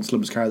Skelter, Golden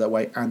Slumbers Carry That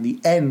Way, and the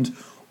end,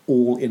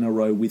 all in a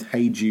row with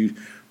Hey Jude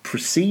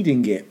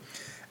preceding it.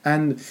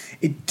 And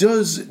it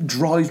does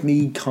drive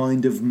me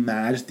kind of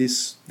mad,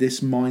 this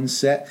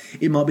mindset.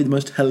 It might be the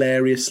most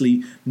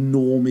hilariously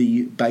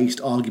normie-based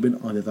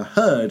argument I've ever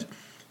heard.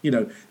 You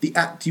know, the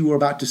act you were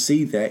about to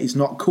see there is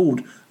not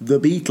called The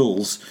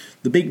Beatles.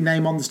 The big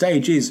name on the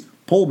stage is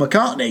Paul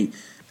McCartney.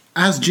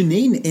 As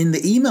Janine in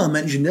the email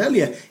mentioned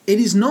earlier, it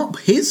is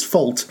not his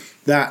fault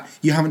that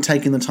you haven't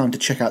taken the time to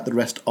check out the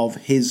rest of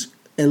his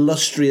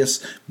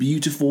illustrious,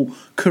 beautiful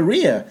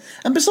career.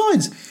 And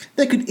besides,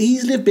 there could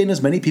easily have been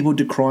as many people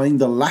decrying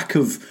the lack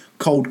of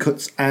cold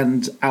cuts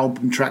and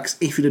album tracks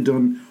if he'd have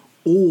done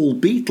all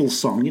Beatles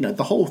song. You know,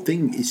 the whole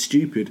thing is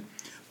stupid.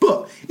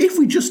 But if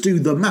we just do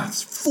the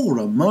maths for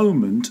a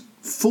moment,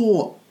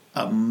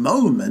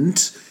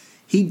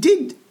 he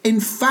did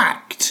in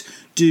fact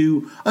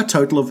do a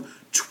total of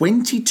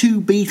 22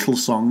 Beatles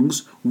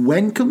songs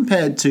when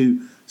compared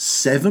to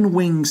 7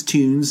 Wings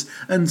tunes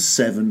and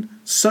 7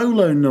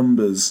 solo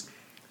numbers,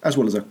 as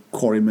well as a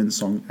Quarrymen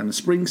song and a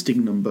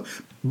Springsteen number.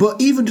 But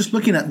even just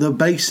looking at the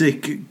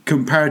basic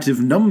comparative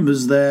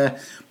numbers there,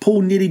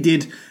 Paul nearly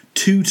did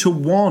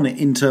 2-to-1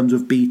 in terms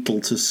of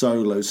Beatle to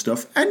solo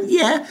stuff. And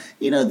yeah,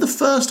 you know, the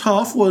first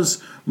half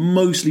was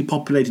mostly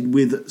populated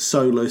with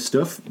solo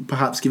stuff,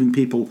 perhaps giving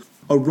people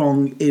a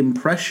wrong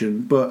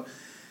impression, but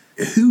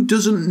who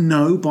doesn't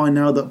know by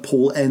now that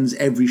Paul ends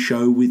every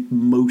show with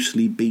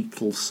mostly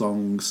Beatles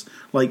songs?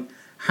 Like,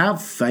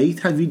 have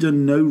faith. Have you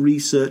done no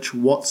research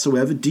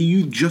whatsoever? Do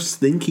you just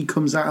think he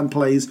comes out and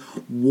plays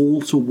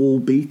wall-to-wall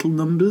Beatle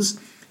numbers?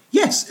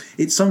 Yes,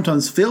 it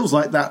sometimes feels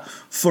like that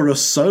for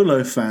us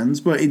solo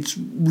fans, but it's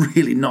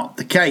really not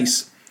the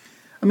case.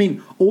 I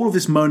mean, all of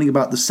this moaning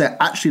about the set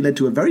actually led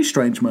to a very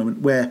strange moment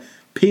where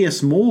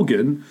Piers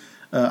Morgan,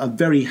 a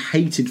very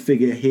hated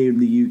figure here in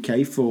the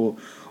UK for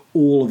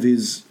all of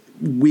his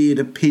weird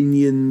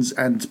opinions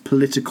and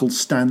political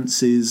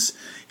stances.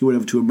 He went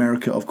over to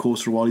America, of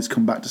course, for a while. He's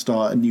come back to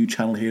start a new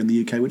channel here in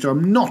the UK, which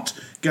I'm not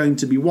going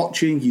to be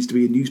watching. He used to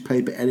be a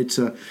newspaper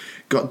editor,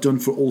 got done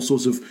for all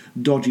sorts of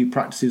dodgy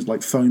practices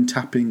like phone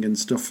tapping and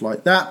stuff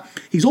like that.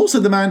 He's also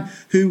the man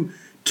who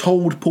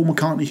told Paul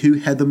McCartney who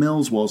Heather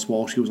Mills was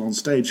while she was on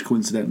stage,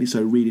 coincidentally,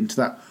 so read into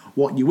that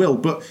what you will.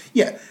 But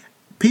yeah,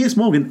 Piers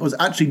Morgan was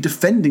actually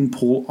defending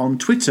Paul on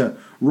Twitter,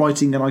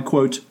 writing, and I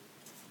quote,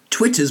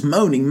 "Twitter's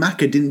moaning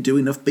Macca didn't do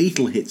enough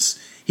Beatle hits.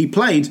 He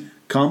played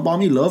Can't Buy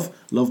Me Love,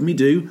 Love Me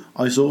Do,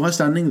 I Saw Her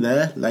Standing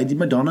There, Lady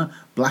Madonna,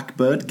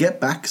 Blackbird, Get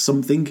Back,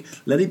 Something,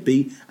 Let It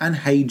Be, and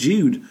Hey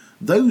Jude.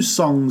 Those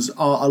songs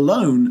are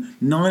alone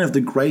 9 of the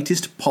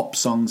greatest pop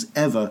songs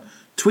ever.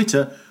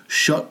 Twitter,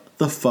 shut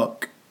the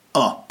fuck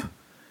up."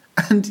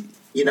 And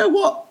you know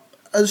what?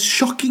 As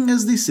shocking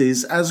as this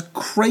is, as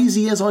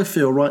crazy as I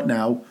feel right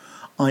now,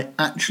 I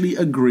actually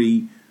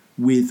agree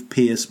with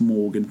Piers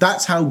Morgan.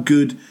 That's how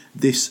good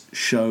this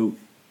show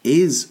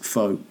is,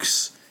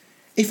 folks.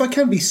 If I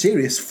can be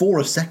serious for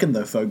a second,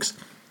 though, folks,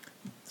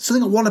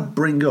 something I want to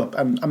bring up,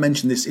 and I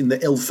mentioned this in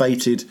the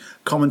ill-fated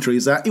commentary,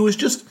 is that it was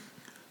just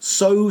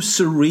so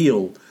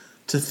surreal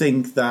to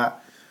think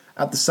that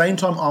at the same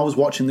time I was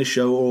watching this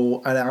show,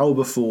 or an hour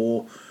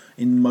before,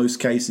 in most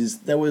cases,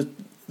 there were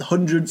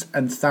hundreds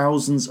and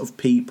thousands of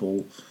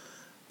people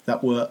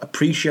that were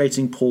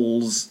appreciating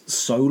Paul's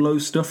solo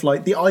stuff.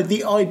 Like the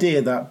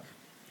idea that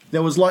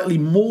there was likely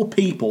more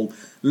people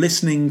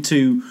listening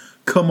to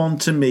Come On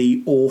To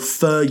Me or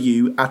For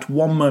You at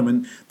one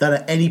moment than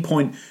at any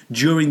point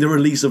during the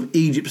release of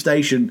Egypt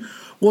Station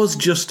was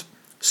just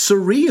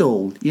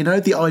surreal. You know,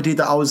 the idea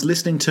that I was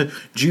listening to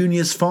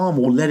Junior's Farm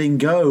or Letting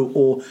Go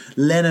or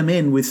Let 'Em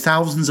In with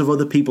thousands of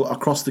other people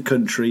across the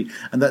country,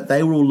 and that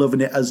they were all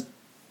loving it as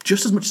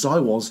just as much as I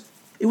was.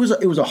 It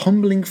was a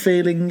humbling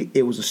feeling,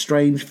 it was a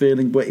strange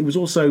feeling, but it was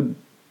also...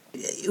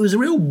 it was a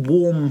real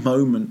warm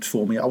moment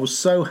for me. I was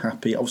so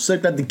happy. I was so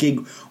glad the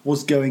gig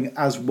was going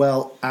as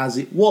well as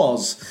it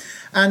was.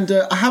 And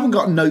I haven't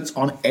got notes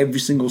on every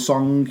single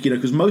song, you know,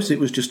 because most of it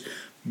was just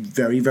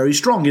very, very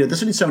strong. You know,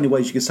 there's only so many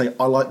ways you can say,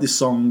 I like this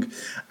song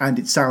and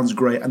it sounds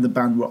great and the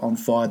band were on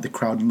fire, the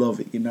crowd love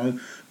it, you know.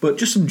 But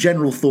just some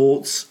general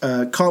thoughts.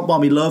 Can't Buy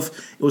Me Love,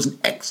 it was an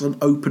excellent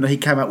opener. He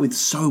came out with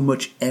so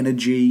much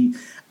energy.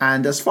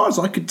 And as far as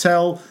I could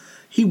tell,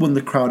 he won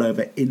the crowd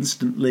over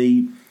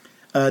instantly.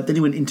 Then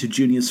he went into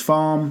Junior's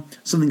Farm.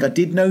 Something I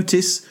did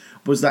notice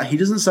was that he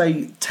doesn't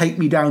say "Take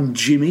me down,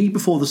 Jimmy"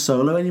 before the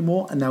solo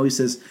anymore, and now he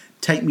says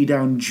 "Take me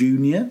down,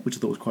 Junior," which I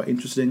thought was quite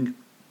interesting.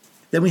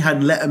 Then we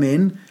had "Let 'Em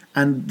In,"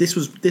 and this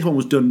one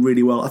was done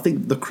really well. I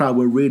think the crowd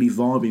were really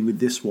vibing with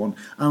this one,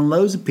 and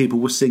loads of people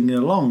were singing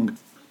along.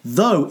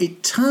 Though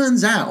it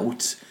turns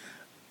out,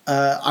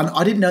 and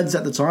I didn't know this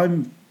at the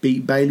time,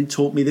 Beat Bailey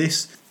taught me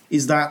this,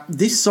 is that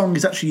this song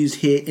is actually used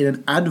here in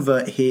an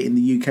advert here in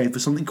the UK for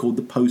something called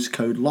the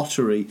postcode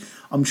lottery.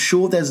 I'm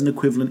sure there's an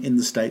equivalent in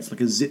the States,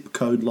 like a zip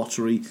code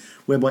lottery,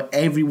 whereby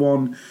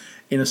everyone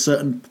in a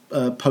certain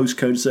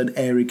postcode, a certain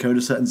area code,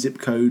 a certain zip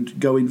code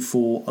go in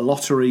for a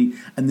lottery,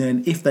 and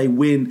then if they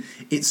win,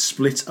 it's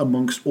split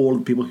amongst all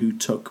the people who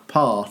took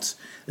part.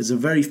 There's a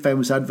very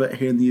famous advert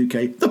here in the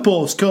UK, the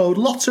postcode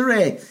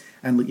lottery,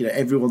 and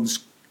everyone's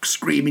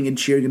screaming and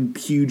cheering, and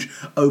huge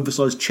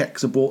oversized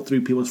checks are brought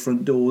through people's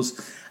front doors.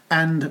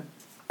 And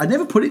I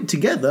never put it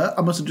together,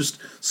 I must have just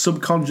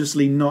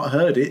subconsciously not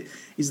heard it,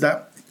 is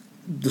that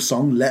the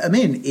song "Let 'Em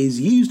In"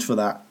 is used for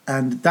that.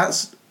 And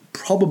that's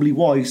probably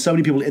why so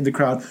many people in the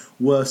crowd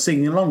were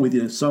singing along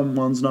with,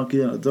 someone's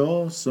knocking on the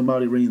door,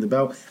 somebody ringing the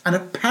bell. And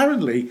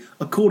apparently,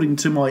 according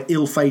to my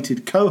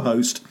ill-fated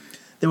co-host,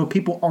 there were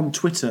people on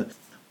Twitter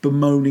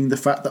bemoaning the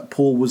fact that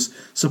Paul was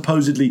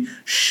supposedly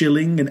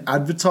shilling and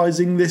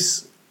advertising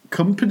this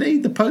company,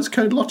 the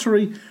Postcode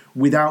Lottery,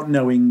 without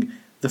knowing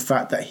the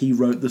fact that he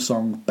wrote the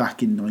song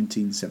back in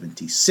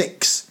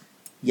 1976.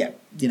 Yeah,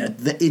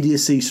 the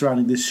idiocy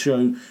surrounding this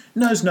show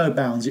knows no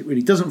bounds. It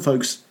really doesn't,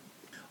 folks.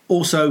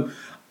 Also,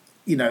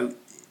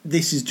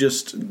 this is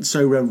just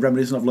so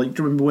reminiscent of, do you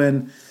remember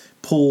when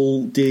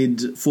Paul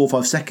did 4 or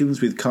 5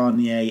 Seconds with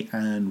Kanye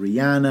and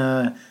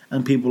Rihanna,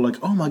 and people were like,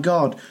 oh my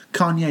god,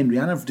 Kanye and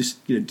Rihanna have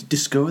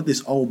discovered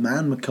this old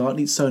man,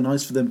 McCartney. It's so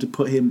nice for them to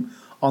put him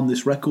on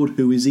this record.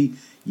 Who is he?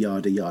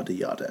 Yada, yada,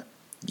 yada.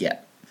 Yeah.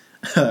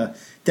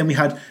 Then we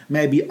had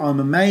Maybe I'm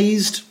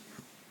Amazed,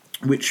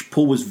 which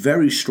Paul was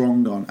very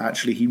strong on,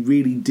 actually. He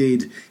really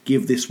did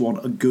give this one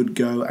a good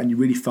go, and you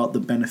really felt the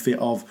benefit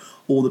of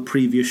all the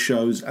previous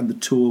shows and the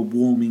tour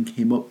warming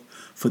him up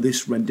for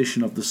this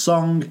rendition of the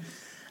song.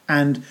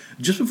 And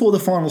just before the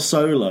final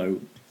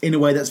solo, in a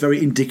way that's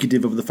very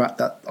indicative of the fact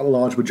that a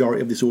large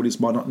majority of this audience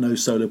might not know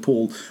Solo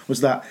Paul, was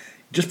that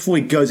just before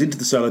he goes into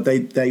the solo,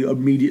 they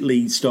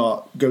immediately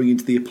start going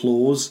into the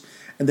applause.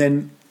 And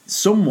then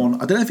someone,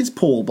 I don't know if it's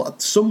Paul,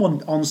 but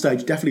someone on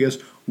stage definitely goes,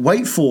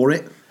 wait for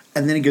it.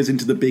 And then it goes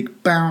into the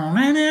big bow.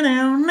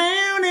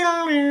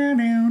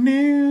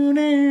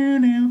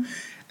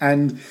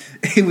 And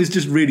it was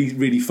just really,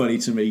 really funny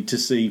to me to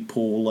see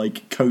Paul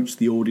coach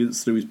the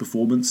audience through his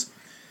performance.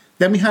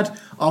 Then we had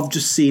I've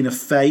Just Seen a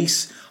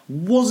Face.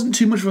 Wasn't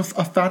too much of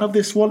a fan of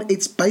this one.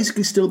 It's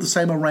basically still the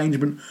same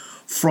arrangement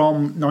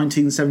from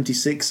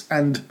 1976.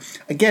 And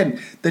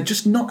again, they're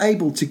just not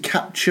able to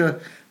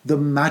capture the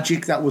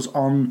magic that was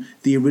on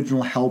the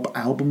original Help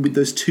album with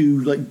those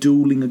two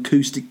dueling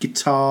acoustic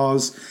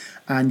guitars,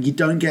 and you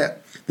don't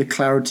get the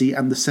clarity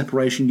and the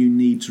separation you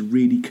need to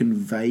really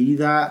convey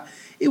that.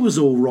 It was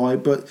all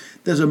right, but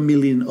there's a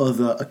million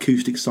other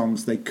acoustic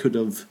songs they could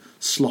have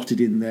slotted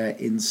in there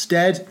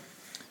instead.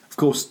 Of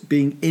course,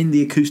 being in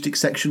the acoustic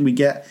section, we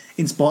get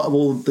In Spite of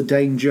All the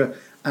Danger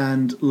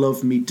and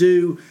Love Me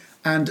Do,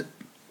 and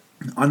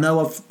I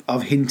know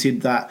I've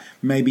hinted that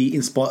maybe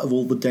In Spite of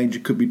All the Danger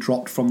could be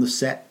dropped from the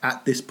set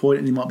at this point,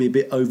 and it might be a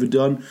bit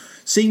overdone.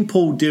 Seeing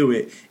Paul do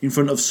it in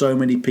front of so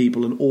many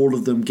people and all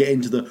of them get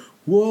into the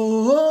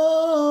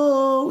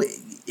whoa,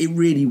 it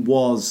really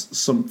was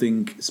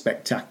something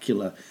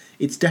spectacular.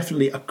 It's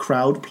definitely a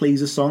crowd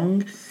pleaser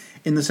song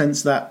in the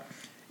sense that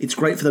it's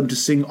great for them to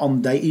sing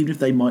on date, even if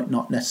they might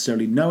not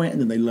necessarily know it,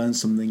 and then they learn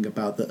something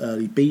about the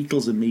early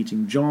Beatles and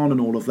meeting John and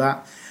all of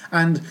that.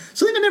 And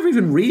something I never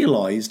even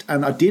realised,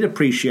 and I did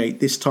appreciate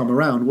this time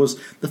around, was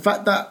the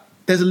fact that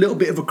there's a little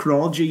bit of a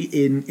chronology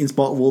in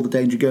Spite of All the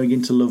Danger going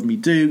into Love Me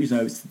Do.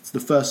 It's the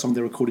first song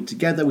they recorded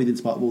together with In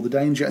Spite of All the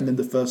Danger, and then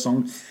the first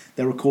song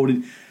they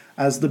recorded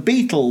as the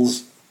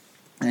Beatles.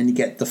 And you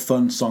get the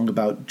fun song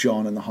about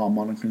John and the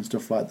harmonica and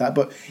stuff like that.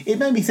 But it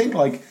made me think,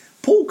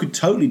 Paul could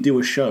totally do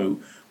a show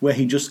where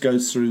he just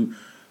goes through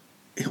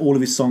all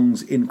of his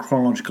songs in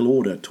chronological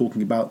order,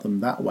 talking about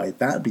them that way.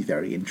 That would be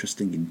very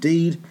interesting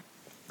indeed.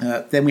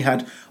 Then we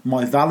had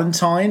My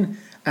Valentine,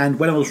 and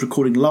when I was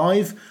recording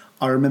live,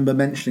 I remember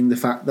mentioning the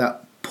fact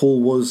that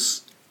Paul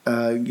was,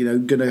 going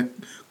to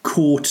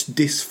court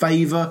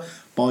disfavour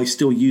by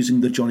still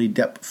using the Johnny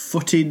Depp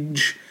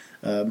footage,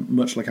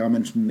 much like I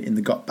mentioned in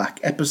the Got Back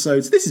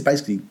episodes. This is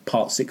basically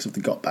part 6 of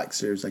the Got Back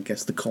series, I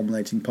guess, the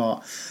culminating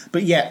part.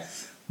 But yeah,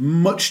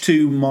 much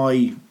to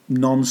my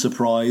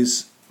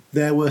non-surprise,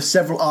 there were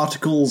several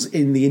articles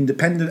in The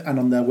Independent and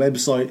on their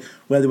website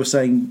where they were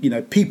saying,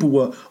 people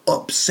were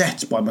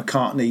upset by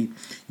McCartney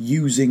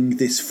using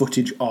this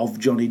footage of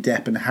Johnny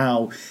Depp, and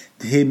how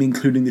him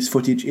including this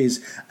footage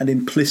is an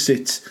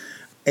implicit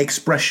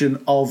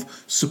expression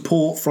of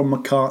support from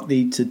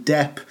McCartney to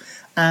Depp.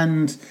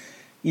 And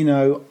You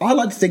know, I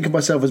like to think of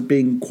myself as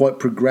being quite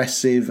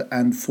progressive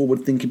and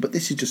forward-thinking, but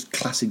this is just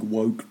classic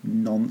woke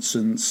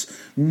nonsense.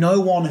 No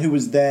one who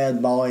was there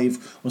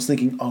live was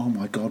thinking, oh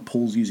my God,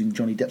 Paul's using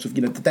Johnny Depp's...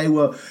 You know, they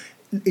were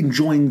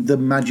enjoying the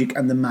magic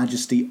and the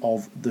majesty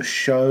of the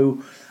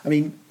show. I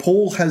mean,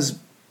 Paul has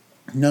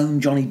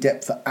known Johnny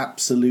Depp for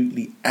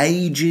absolutely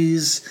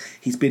ages.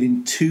 He's been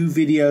in 2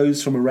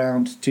 videos from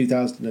around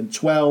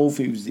 2012.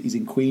 He's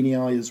in Queenie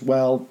Eye as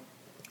well.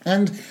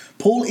 And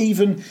Paul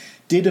even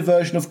did a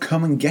version of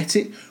Come and Get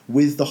It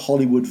with the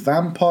Hollywood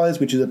Vampires,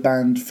 which is a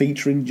band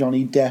featuring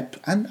Johnny Depp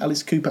and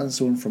Alice Cooper and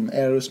someone from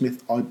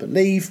Aerosmith, I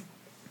believe.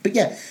 But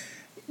yeah,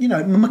 you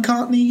know,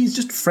 McCartney is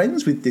just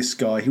friends with this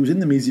guy. He was in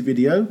the music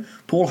video.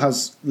 Paul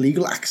has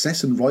legal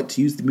access and right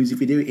to use the music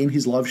video in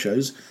his live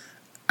shows,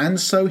 and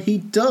so he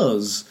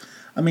does.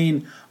 I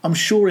mean, I'm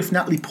sure if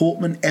Natalie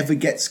Portman ever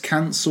gets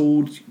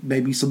cancelled,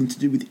 maybe something to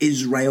do with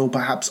Israel,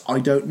 perhaps, I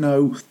don't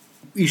know,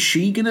 is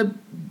she going to,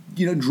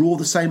 you know, draw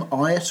the same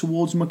ire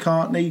towards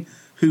McCartney?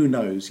 Who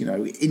knows? You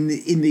know, in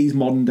these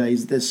modern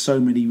days, there's so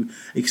many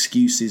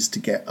excuses to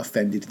get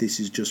offended. This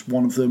is just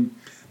one of them.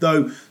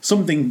 Though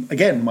something,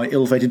 again, my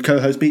ill-fated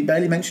co-host Pete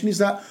Bailey mentioned is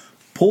that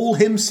Paul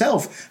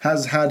himself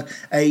has had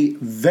a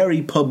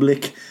very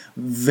public,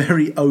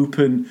 very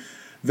open,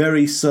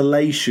 very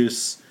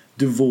salacious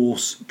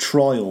divorce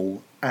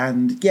trial.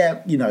 And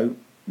yeah, you know,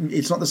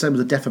 it's not the same as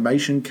a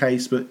defamation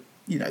case, but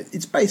you know,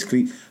 it's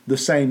basically the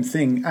same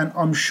thing. And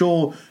I'm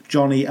sure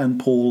Johnny and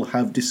Paul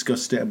have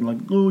discussed it and been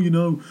like, oh, you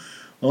know,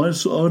 I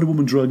had a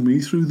woman drag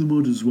me through the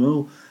mud as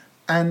well.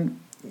 And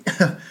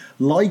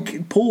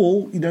like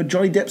Paul, you know,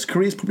 Johnny Depp's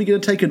career is probably going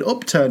to take an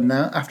upturn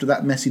now after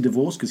that messy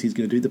divorce, because he's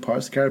going to do the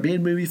Pirates of the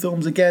Caribbean movie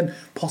films again,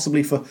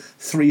 possibly for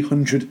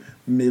 $300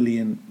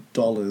 million.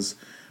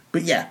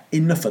 But yeah,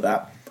 enough of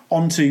that.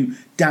 On to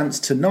Dance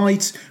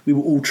Tonight. We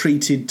were all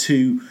treated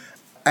to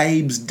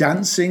Abe's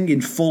dancing in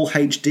full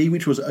HD,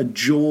 which was a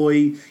joy.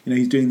 You know,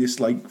 he's doing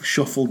this like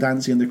shuffle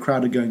dancing and the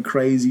crowd are going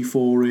crazy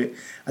for it.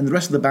 And the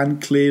rest of the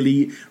band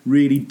clearly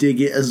really dig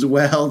it as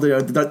well.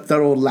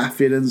 They're all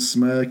laughing and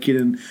smirking,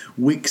 and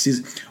Wicks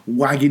is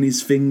wagging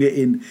his finger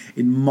in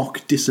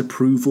mock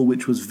disapproval,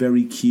 which was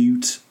very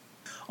cute.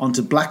 On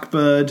to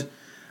Blackbird.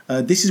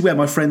 This is where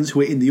my friends who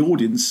were in the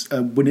audience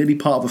were nearly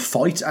part of a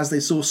fight as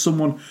they saw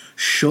someone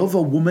shove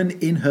a woman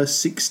in her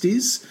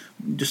 60s,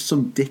 just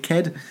some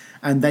dickhead.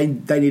 And they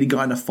nearly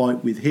got in a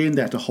fight with him.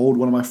 They had to hold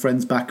one of my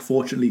friends back.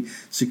 Fortunately,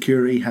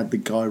 security had the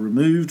guy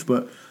removed,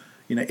 but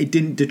you know, it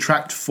didn't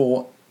detract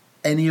for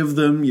any of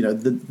them. You know,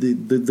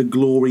 the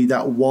glory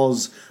that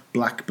was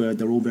Blackbird.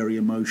 They're all very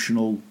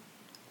emotional.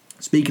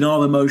 Speaking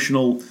of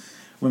emotional,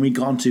 when we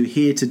got onto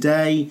Here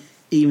Today,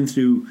 even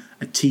through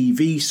a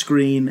TV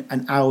screen,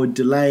 an hour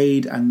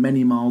delayed and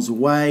many miles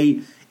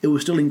away, it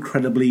was still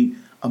incredibly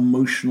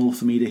emotional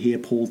for me to hear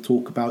Paul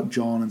talk about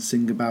John and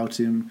sing about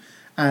him.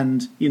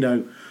 And, you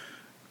know,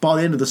 by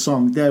the end of the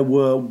song, there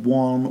were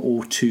 1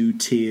 or 2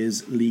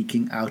 tears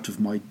leaking out of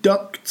my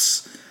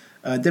ducts.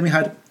 Then we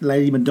had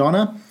Lady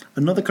Madonna,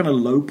 another kind of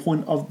low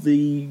point of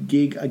the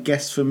gig, I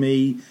guess, for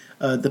me.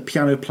 The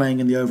piano playing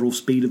and the overall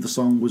speed of the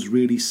song was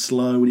really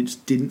slow, and it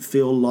just didn't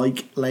feel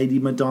like Lady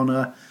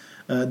Madonna.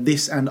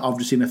 This and I've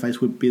Just Seen Her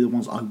Face would be the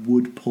ones I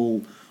would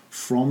pull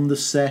from the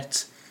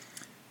set.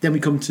 Then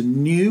we come to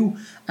New,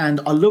 and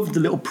I love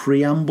the little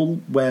preamble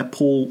where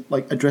Paul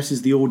like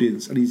addresses the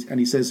audience, and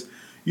he says,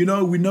 you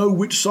know, we know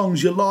which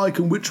songs you like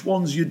and which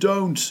ones you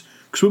don't.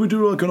 Because when we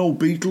do like an old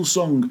Beatles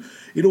song,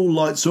 it all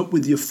lights up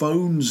with your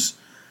phones.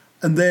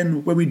 And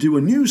then when we do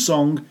a new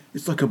song,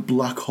 it's like a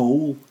black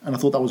hole. And I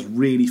thought that was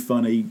really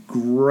funny.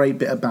 Great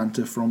bit of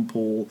banter from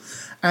Paul.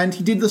 And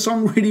he did the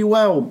song really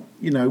well.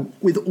 You know,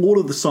 with all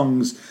of the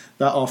songs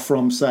that are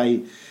from,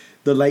 say,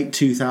 the late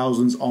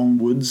 2000s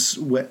onwards,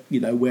 where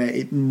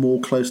it more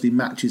closely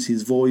matches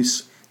his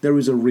voice, there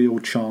is a real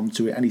charm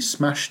to it. And he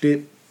smashed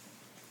it.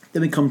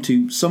 Then we come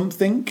to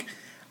Something,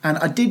 and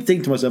I did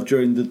think to myself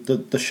during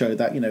the show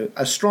that, you know,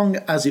 as strong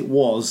as it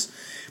was,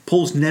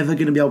 Paul's never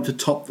going to be able to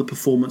top the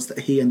performance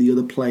that he and the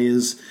other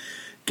players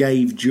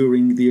gave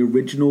during the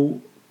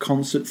original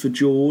concert for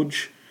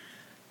George.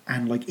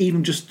 And like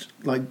even just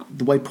like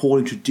the way Paul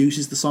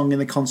introduces the song in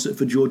the concert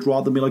for George,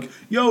 rather than be like,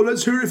 yo,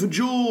 let's hear it for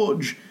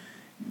George,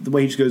 the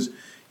way he just goes,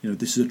 you know,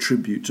 this is a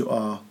tribute to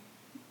our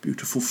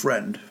beautiful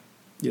friend.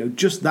 You know,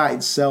 just that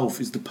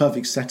itself is the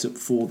perfect setup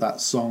for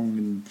that song.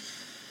 And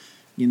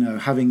you know,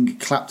 having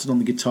Clapton on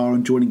the guitar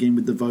and joining in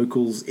with the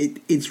vocals,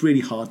 it's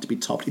really hard to be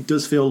topped. It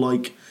does feel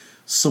like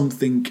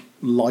something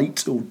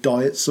light or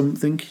diet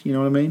something, you know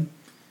what I mean?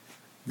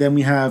 Then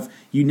we have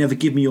You Never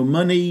Give Me Your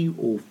Money,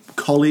 or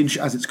College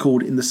as it's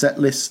called in the set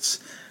lists.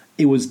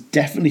 It was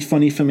definitely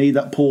funny for me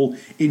that Paul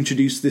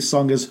introduced this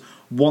song as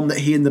one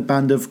that he and the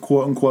band have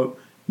quote unquote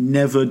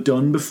never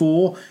done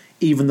before,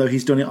 even though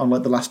he's done it on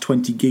like the last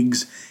 20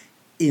 gigs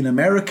in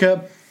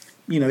America.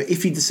 You know,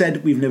 if he'd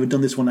said, we've never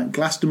done this one at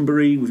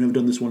Glastonbury, we've never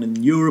done this one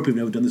in Europe, we've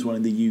never done this one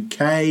in the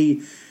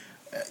UK,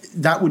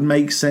 that would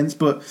make sense.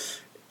 But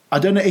I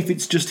don't know if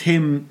it's just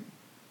him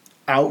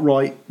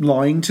outright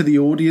lying to the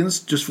audience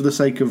just for the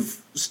sake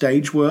of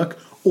stage work,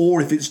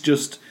 or if it's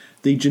just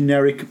the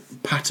generic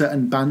patter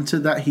and banter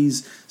that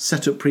he's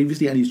set up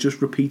previously and he's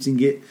just repeating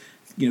it,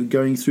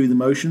 going through the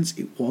motions.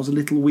 It was a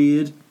little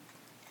weird.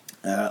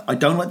 I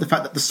don't like the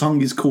fact that the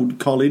song is called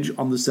College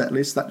on the set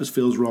list. That just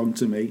feels wrong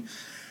to me.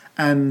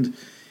 And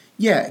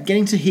yeah,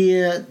 getting to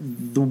hear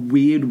the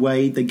weird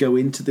way they go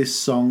into this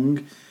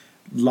song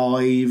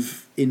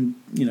live in,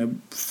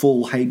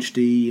 full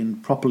HD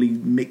and properly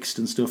mixed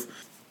and stuff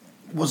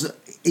was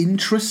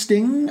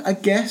interesting, I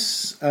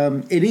guess.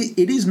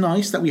 It is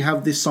nice that we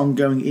have this song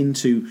going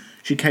into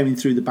She Came In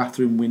Through the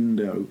Bathroom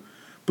Window,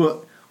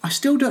 but I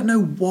still don't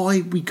know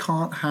why we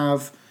can't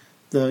have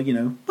the,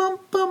 bum,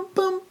 bum,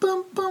 bum,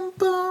 bum, bum,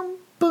 bum,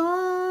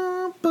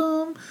 bum,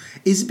 bum.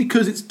 Is it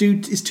because it's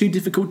too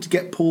difficult to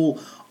get Paul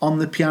on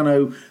the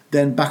piano,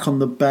 then back on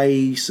the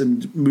bass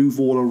and move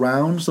all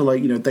around? So,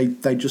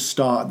 they just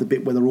start at the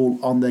bit where they're all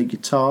on their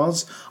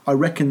guitars. I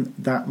reckon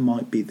that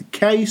might be the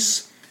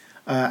case.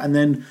 And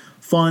then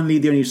finally,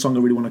 the only song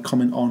I really want to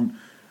comment on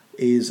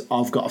is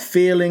I've Got a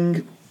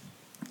Feeling.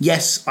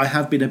 Yes, I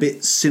have been a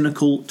bit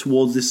cynical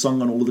towards this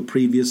song on all of the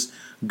previous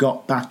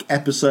Got Back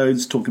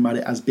episodes, talking about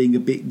it as being a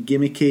bit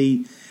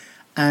gimmicky.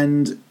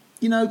 And,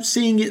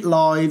 seeing it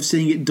live,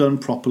 seeing it done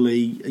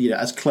properly,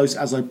 as close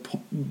as I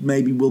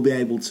maybe will be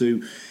able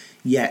to,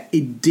 yeah,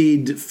 it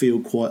did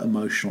feel quite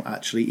emotional,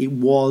 actually. It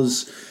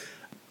was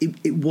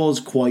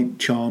quite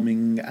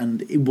charming,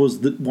 and it was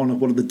one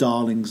of the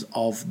darlings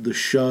of the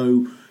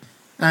show.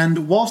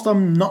 And whilst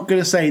I'm not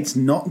going to say it's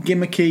not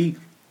gimmicky,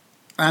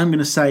 I'm going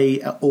to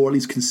say, or at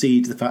least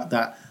concede to the fact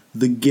that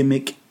the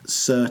gimmick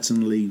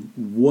certainly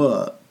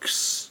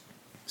works.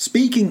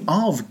 Speaking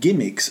of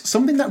gimmicks,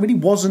 something that really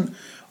wasn't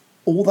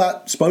all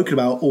that spoken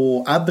about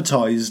or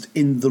advertised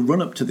in the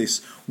run-up to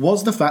this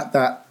was the fact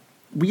that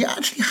we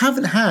actually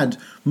haven't had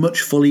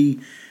much fully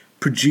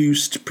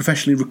produced,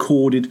 professionally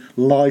recorded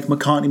live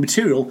McCartney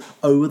material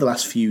over the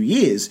last few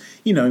years.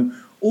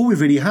 All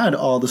we've really had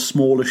are the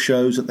smaller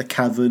shows at the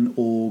Cavern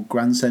or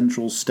Grand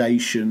Central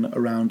Station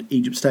around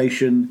Egypt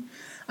Station.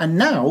 And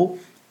now,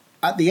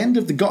 at the end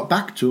of the Got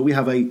Back tour, we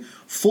have a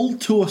full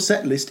tour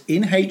set list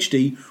in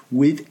HD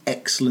with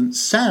excellent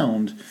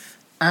sound.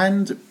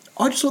 And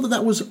I just thought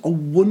that was a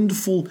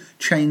wonderful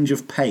change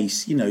of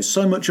pace.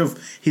 So much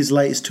of his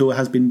latest tour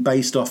has been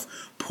based off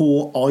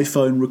poor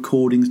iPhone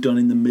recordings done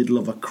in the middle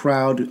of a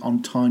crowd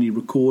on tiny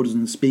recorders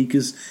and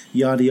speakers,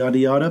 yada, yada,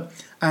 yada.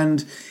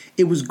 And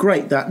it was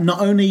great that not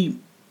only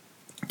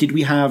did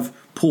we have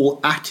Paul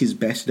at his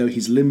best,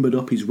 he's limbered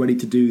up, he's ready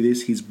to do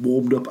this, he's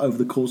warmed up over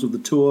the course of the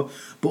tour,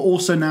 but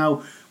also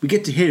now we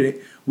get to hear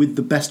it with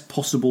the best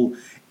possible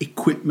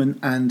equipment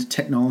and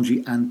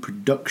technology and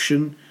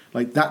production.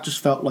 That just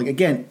felt like,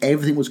 again,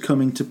 everything was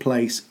coming to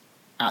place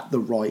at the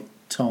right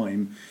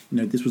time.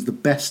 This was the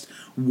best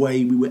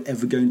way we were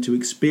ever going to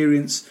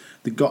experience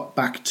the Got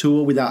Back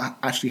tour without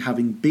actually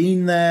having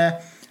been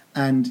there.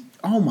 And,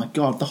 oh my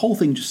God, the whole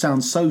thing just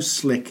sounds so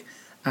slick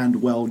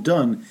and well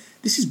done.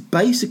 This is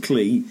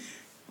basically,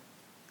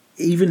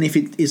 even if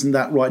it isn't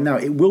that right now,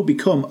 it will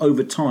become,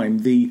 over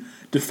time, the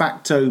de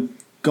facto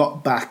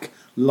Got Back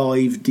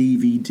live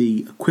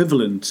DVD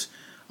equivalent.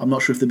 I'm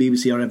not sure if the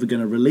BBC are ever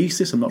going to release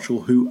this. I'm not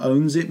sure who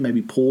owns it.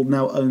 Maybe Paul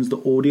now owns the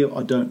audio.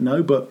 I don't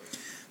know. But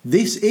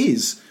this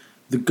is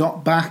the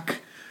Got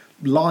Back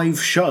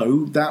live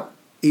show that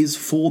is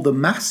for the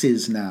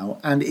masses now.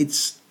 And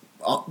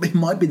it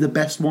might be the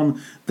best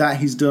one that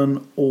he's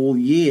done all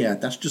year.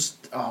 That's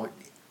just,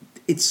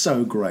 it's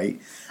so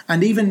great.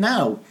 And even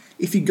now,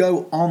 if you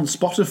go on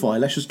Spotify,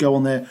 let's just go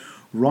on there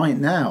right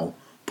now,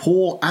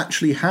 Paul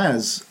actually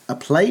has a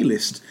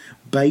playlist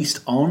based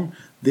on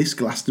this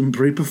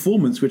Glastonbury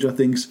performance, which I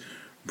think's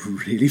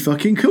really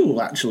fucking cool,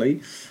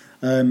 actually.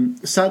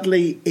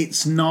 Sadly,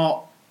 it's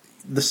not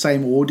the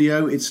same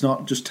audio. It's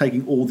not just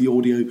taking all the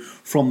audio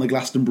from the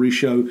Glastonbury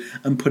show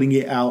and putting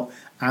it out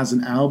as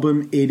an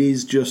album. It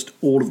is just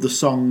all of the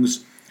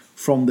songs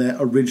from their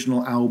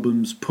original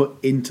albums put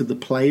into the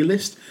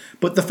playlist.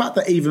 But the fact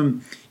that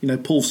even,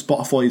 Paul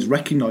Spotify is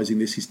recognising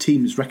this, his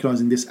team is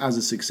recognising this as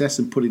a success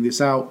and putting this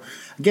out,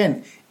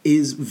 again,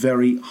 is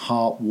very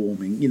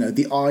heartwarming.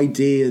 The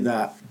idea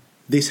that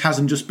this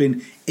hasn't just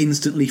been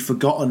instantly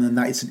forgotten and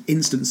that it's an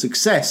instant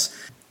success,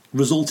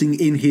 resulting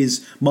in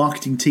his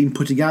marketing team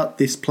putting out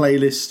this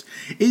playlist,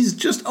 is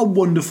just a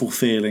wonderful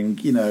feeling.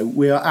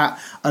 We are at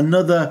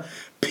another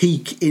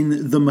peak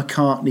in the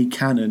McCartney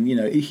canon.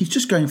 He's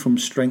just going from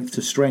strength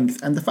to strength,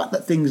 and the fact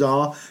that things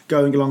are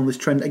going along this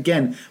trend,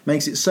 again,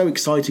 makes it so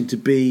exciting to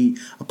be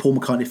a Paul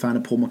McCartney fan, a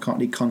Paul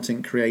McCartney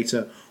content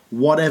creator,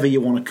 whatever you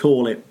want to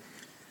call it.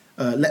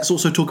 Let's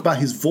also talk about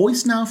his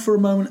voice now for a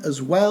moment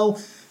as well.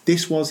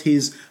 This was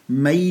his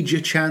major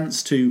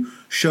chance to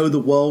show the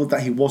world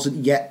that he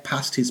wasn't yet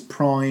past his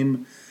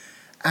prime.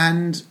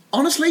 And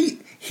honestly,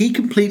 he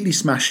completely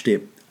smashed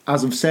it.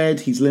 As I've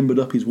said, he's limbered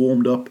up, he's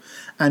warmed up,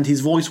 and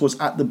his voice was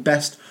at the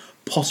best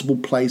possible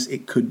place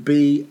it could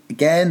be.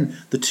 Again,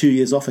 the 2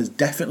 years off has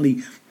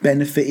definitely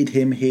benefited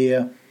him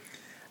here.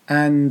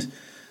 And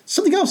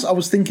something else I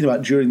was thinking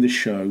about during the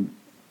show,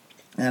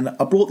 and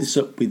I brought this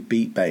up with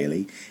Beat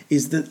Bailey,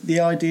 is that the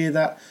idea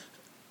that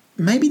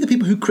maybe the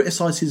people who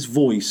criticise his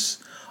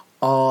voice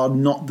are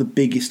not the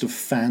biggest of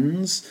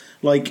fans.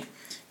 Like,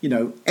 you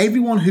know,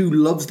 everyone who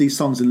loves these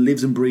songs and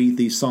lives and breathes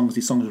these songs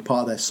are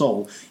part of their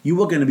soul.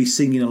 You are going to be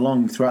singing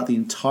along throughout the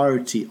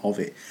entirety of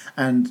it.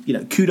 And, you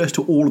know, kudos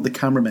to all of the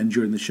cameramen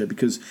during the show,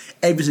 because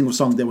every single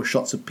song there were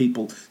shots of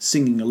people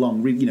singing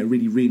along,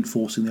 really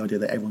reinforcing the idea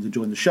that everyone's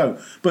enjoying the show.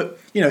 But,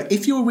 you know,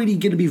 if you're really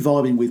going to be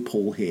vibing with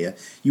Paul here,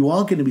 you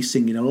are going to be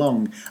singing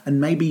along,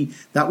 and maybe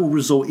that will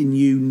result in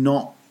you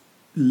not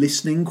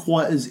listening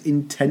quite as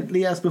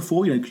intently as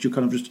before, you know, because you're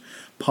kind of just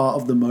part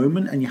of the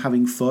moment and you're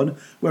having fun.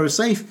 Whereas,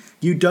 say, if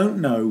you don't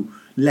know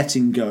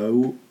Letting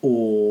Go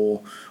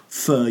or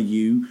For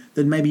You,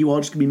 then maybe you are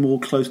just going to be more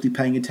closely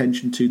paying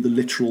attention to the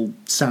literal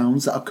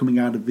sounds that are coming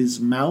out of his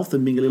mouth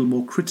and being a little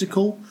more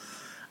critical.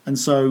 And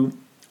so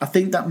I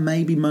think that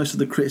maybe most of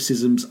the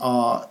criticisms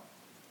are,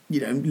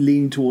 you know,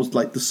 leaning towards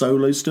like the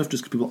solo stuff,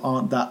 just because people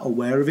aren't that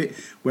aware of it.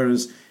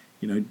 Whereas,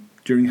 you know,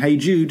 during Hey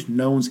Jude,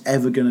 no one's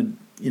ever going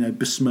to, you know,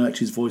 besmirch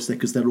his voice there,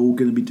 because they're all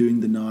going to be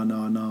doing the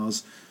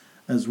na-na-nas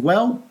as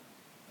well.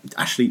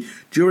 Actually,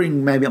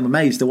 during Maybe I'm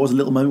Amazed, there was a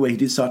little moment where he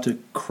did start to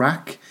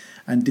crack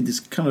and did this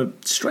kind of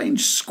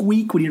strange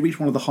squeak when he reached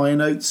one of the higher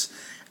notes,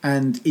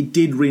 and it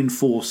did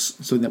reinforce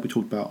something that we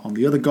talked about on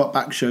the other Got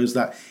Back shows,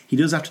 that he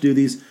does have to do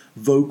these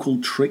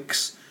vocal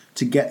tricks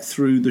to get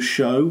through the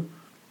show.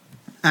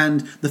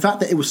 And the fact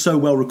that it was so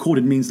well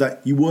recorded means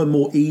that you were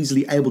more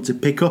easily able to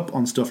pick up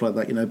on stuff like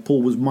that. You know,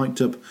 Paul was mic'd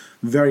up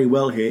very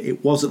well here.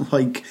 It wasn't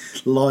like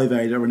Live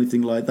Aid or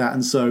anything like that.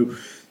 And so,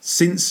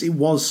 since it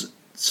was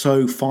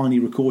so finely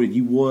recorded,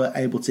 you were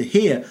able to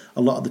hear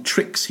a lot of the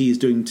tricks he is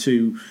doing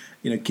to,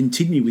 you know,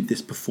 continue with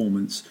this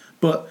performance.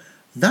 But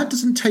that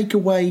doesn't take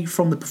away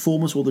from the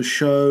performance or the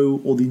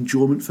show or the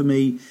enjoyment for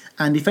me.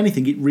 And if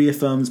anything, it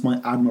reaffirms my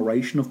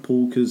admiration of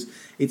Paul, because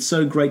it's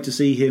so great to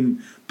see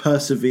him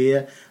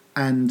persevere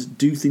and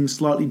do things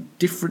slightly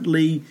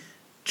differently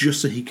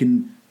just so he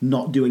can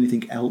not do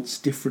anything else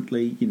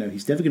differently. You know,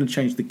 he's never going to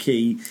change the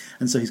key,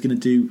 and so he's going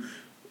to do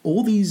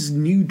all these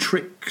new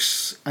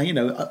tricks. And, you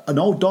know, an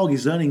old dog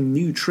is learning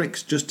new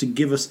tricks just to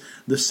give us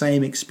the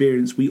same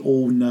experience we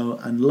all know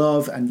and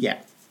love. And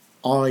yeah,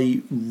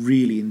 I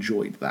really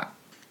enjoyed that.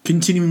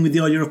 Continuing with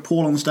the idea of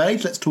Paul on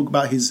stage, let's talk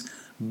about his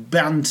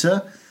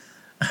banter.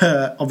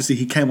 Obviously,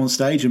 he came on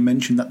stage and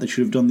mentioned that they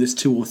should have done this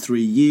 2 or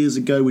 3 years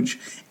ago, which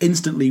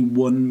instantly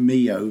won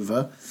me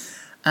over.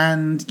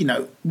 And, you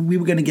know, we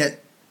were going to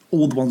get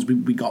all the ones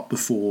we got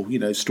before, you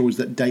know, stories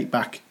that date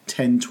back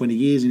 10, 20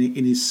 years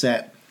in his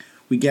set.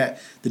 We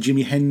get the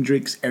Jimi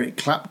Hendrix, Eric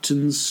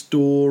Clapton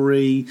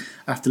story,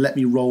 After Let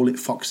Me Roll It,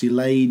 Foxy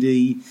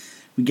Lady.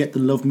 We get the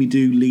Love Me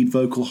Do lead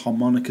vocal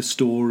harmonica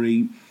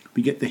story.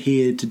 We get the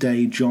Here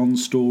Today John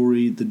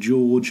story, the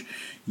George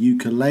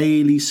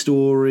ukulele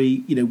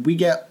story. You know, we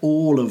get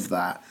all of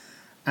that.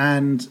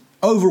 And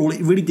overall,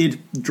 it really did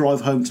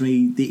drive home to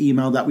me the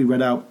email that we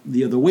read out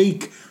the other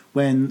week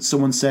when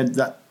someone said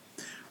that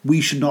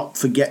we should not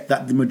forget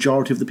that the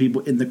majority of the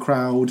people in the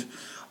crowd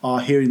are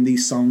hearing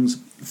these songs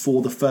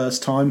for the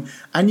first time.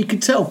 And you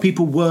could tell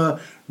people were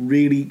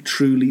really,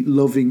 truly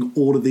loving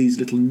all of these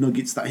little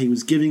nuggets that he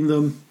was giving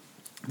them.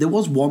 There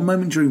was one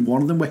moment during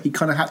one of them where he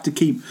kind of had to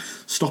keep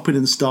stopping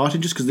and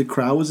starting just because the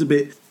crowd was a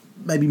bit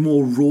maybe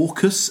more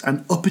raucous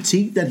and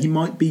uppity than he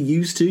might be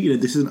used to. You know,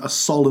 this isn't a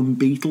solemn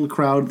Beatle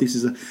crowd. This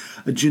is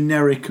a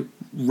generic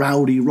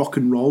rowdy rock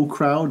and roll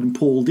crowd, and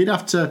Paul did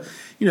have to,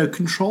 you know,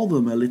 control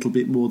them a little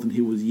bit more than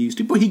he was used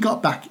to. But he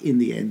got back in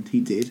the end. He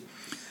did.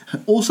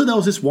 Also, there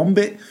was this one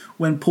bit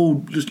when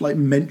Paul just like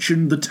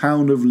mentioned the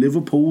town of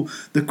Liverpool.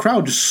 The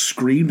crowd just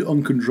screamed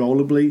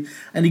uncontrollably,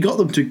 and he got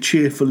them to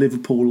cheer for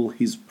Liverpool,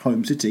 his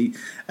home city,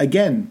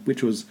 again,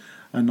 which was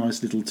a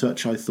nice little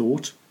touch, I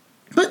thought.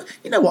 But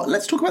you know what?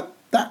 Let's talk about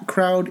that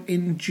crowd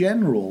in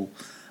general.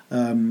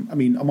 I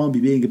mean, I might be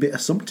being a bit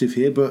assumptive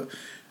here, but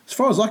as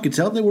far as I could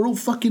tell, they were all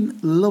fucking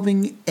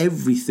loving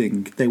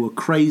everything. They were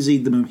crazy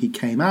the moment he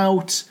came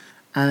out,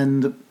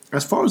 and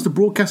as far as the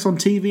broadcast on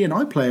TV and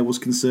iPlayer was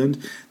concerned,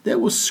 there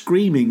was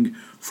screaming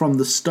from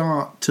the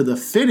start to the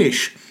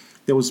finish.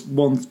 There was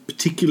one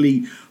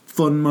particularly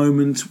fun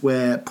moment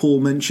where Paul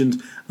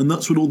mentioned, and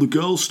that's when all the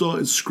girls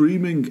started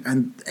screaming,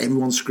 and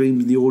everyone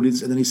screamed in the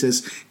audience, and then he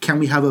says, can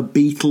we have a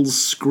Beatles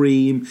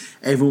scream?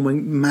 Everyone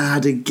went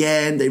mad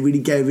again. They really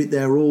gave it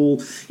their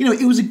all. You know,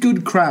 it was a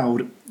good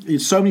crowd.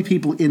 So many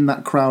people in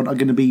that crowd are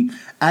going to be,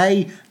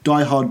 A,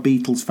 diehard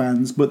Beatles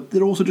fans, but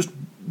they're also just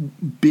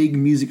big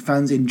music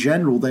fans in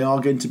general. They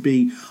are going to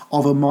be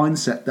of a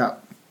mindset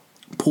that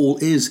Paul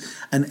is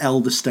an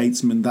elder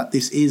statesman, that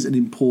this is an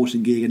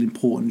important gig, an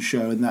important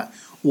show, and that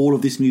all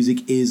of this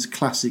music is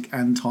classic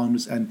and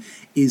timeless and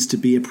is to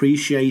be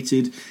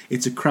appreciated.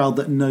 It's a crowd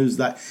that knows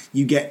that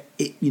you get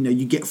it, you know,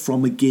 you get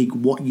from a gig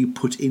what you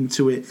put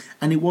into it.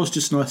 And it was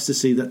just nice to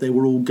see that they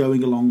were all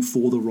going along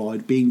for the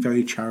ride, being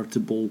very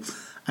charitable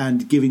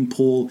and giving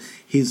Paul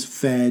his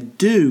fair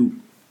due.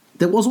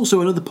 There was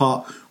also another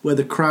part where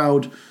the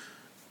crowd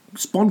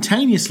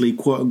spontaneously,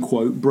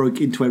 quote-unquote, broke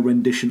into a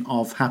rendition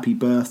of Happy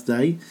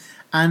Birthday.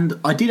 And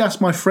I did ask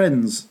my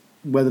friends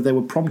whether they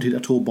were prompted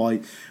at all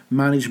by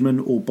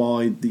management or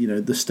by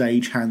the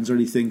stage hands or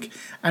anything.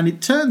 And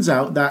it turns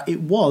out that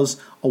it was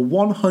a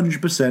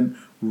 100%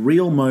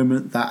 real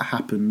moment that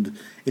happened.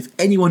 If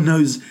anyone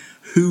knows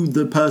who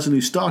the person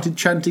who started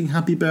chanting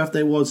happy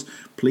birthday was,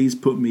 please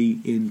put me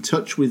in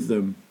touch with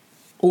them.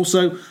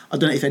 Also, I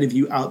don't know if any of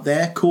you out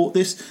there caught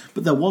this,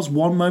 but there was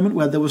one moment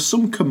where there was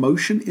some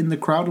commotion in the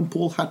crowd and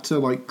Paul had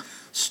to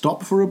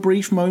stop for a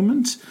brief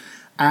moment.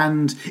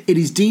 And it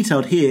is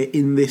detailed here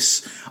in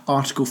this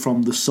article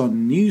from the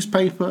Sun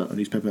newspaper, a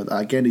newspaper that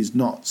again is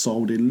not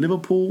sold in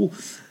Liverpool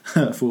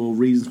for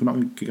reasons we're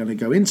not going to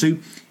go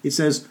into. It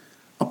says,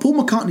 a Paul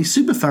McCartney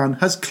superfan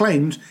has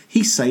claimed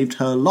he saved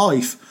her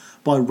life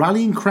by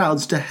rallying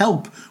crowds to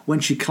help when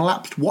she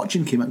collapsed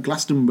watching him at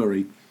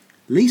Glastonbury.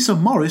 Lisa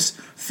Morris,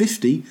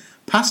 50,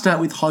 passed out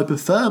with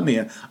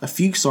hypothermia a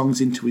few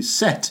songs into his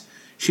set.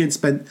 She had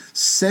spent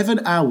 7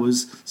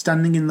 hours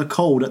standing in the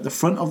cold at the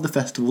front of the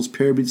festival's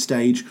pyramid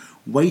stage,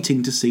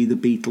 waiting to see the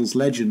Beatles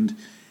legend.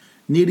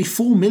 Nearly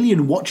 4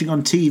 million watching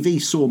on TV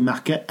saw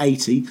Macca,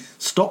 80,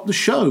 stop the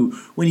show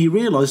when he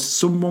realised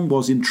someone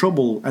was in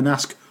trouble and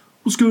asked,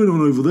 "What's going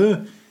on over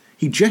there?"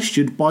 He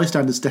gestured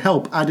bystanders to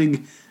help,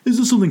 adding, "Is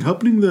there something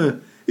happening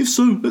there? If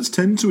so, let's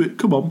tend to it,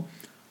 come on."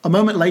 A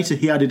moment later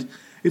he added,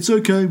 "It's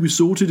okay, we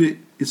sorted it.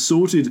 It's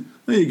sorted.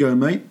 There you go,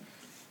 mate."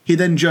 He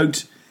then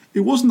joked, "It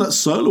wasn't that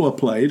solo I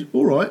played,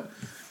 all right."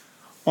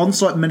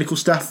 On-site medical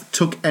staff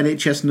took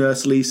NHS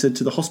nurse Lisa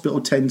to the hospital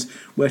tent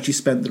where she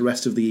spent the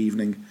rest of the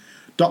evening.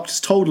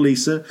 Doctors told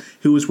Lisa,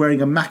 who was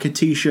wearing a Macca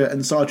t-shirt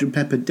and Sgt.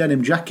 Pepper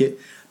denim jacket,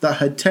 that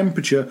her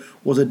temperature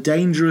was a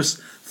dangerous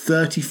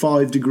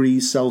 35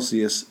 degrees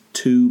Celsius,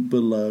 2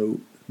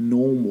 below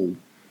normal.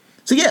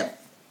 So yeah,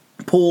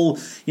 Paul,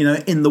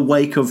 in the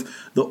wake of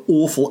the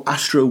awful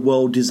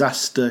Astroworld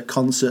disaster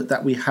concert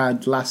that we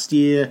had last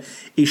year,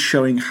 is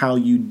showing how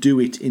you do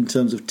it in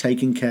terms of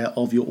taking care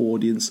of your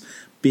audience,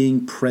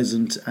 being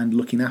present and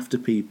looking after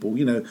people.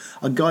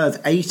 A guy of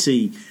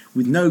 80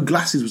 with no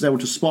glasses was able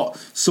to spot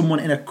someone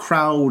in a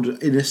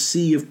crowd, in a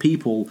sea of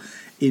people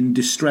in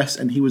distress,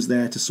 and he was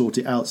there to sort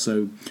it out.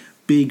 So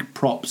big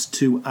props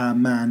to our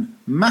man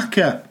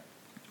Macca.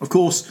 Of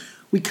course,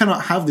 we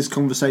cannot have this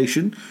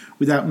conversation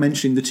without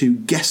mentioning the two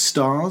guest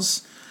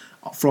stars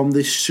from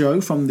this show,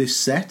 from this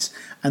set,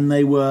 and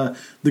they were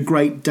the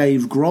great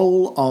Dave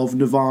Grohl of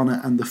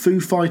Nirvana and the Foo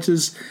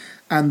Fighters,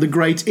 and the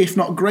great, if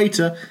not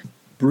greater,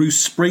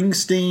 Bruce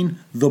Springsteen,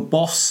 the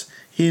boss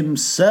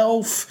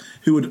himself,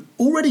 who had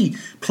already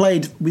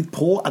played with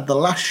Paul at the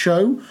last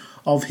show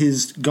of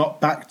his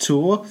Got Back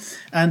tour,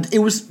 and it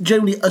was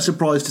generally a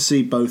surprise to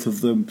see both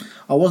of them.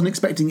 I wasn't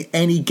expecting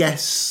any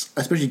guests,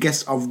 especially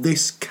guests of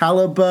this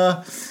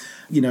calibre.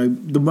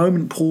 The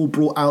moment Paul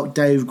brought out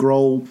Dave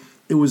Grohl,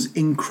 it was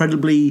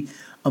incredibly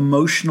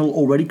emotional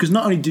already, because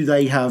not only do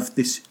they have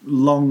this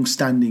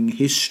long-standing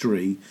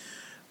history,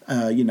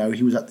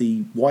 he was at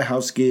the White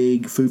House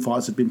gig, Foo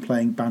Fighters have been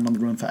playing Band on the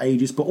Run for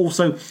ages, but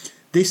also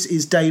this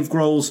is Dave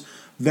Grohl's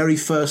very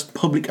first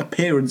public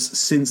appearance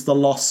since the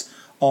loss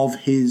of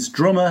his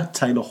drummer,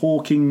 Taylor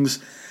Hawkins.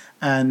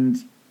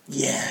 And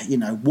yeah,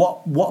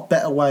 what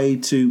better way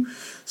to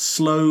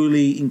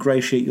slowly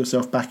ingratiate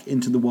yourself back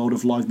into the world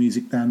of live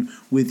music than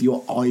with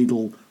your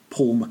idol,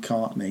 Paul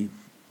McCartney.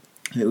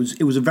 It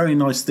was a very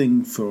nice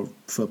thing for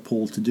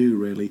Paul to do,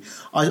 really.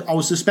 I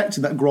was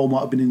suspecting that Grohl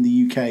might have been in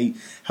the UK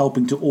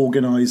helping to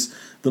organise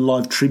the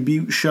live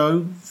tribute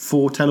show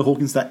for Taylor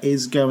Hawkins that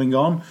is going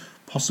on.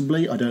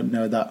 Possibly, I don't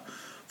know that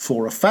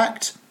for a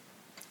fact.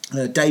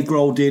 Dave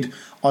Grohl did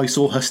I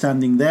Saw Her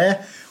Standing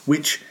There,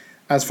 which,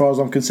 as far as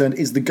I'm concerned,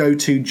 is the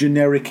go-to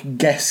generic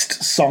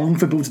guest song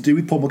for people to do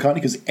with Paul McCartney,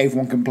 because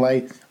everyone can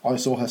play I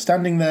Saw Her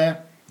Standing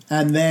There.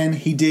 And then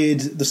he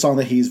did the song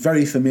that he is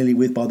very familiar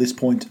with by this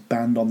point,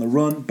 Band on the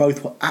Run.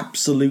 Both were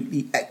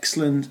absolutely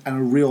excellent and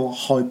a real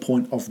high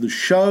point of the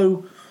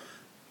show.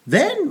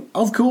 Then,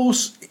 of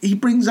course, he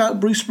brings out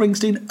Bruce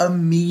Springsteen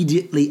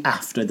immediately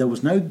after. There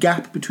was no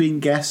gap between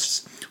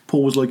guests.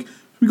 Paul was like,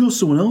 "We got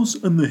someone else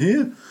and they're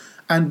here."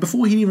 And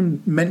before he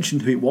even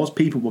mentioned who it was,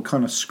 people were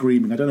kind of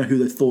screaming. I don't know who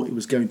they thought it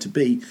was going to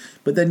be.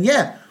 But then,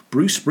 yeah,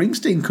 Bruce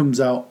Springsteen comes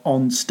out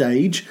on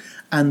stage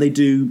and they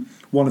do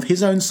one of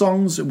his own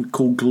songs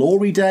called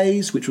Glory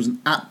Days, which was an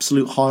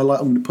absolute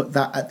highlight. I'm going to put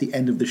that at the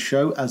end of the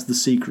show as the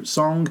secret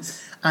song,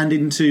 and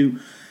into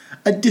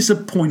a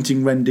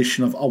disappointing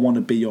rendition of I Want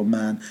to Be Your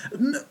Man.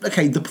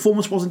 Okay, the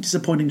performance wasn't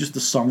disappointing, just the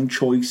song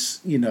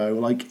choice.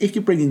 If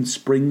you're bringing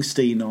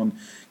Springsteen on,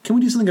 can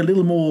we do something a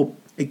little more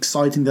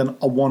exciting than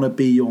I Want to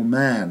Be Your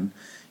Man?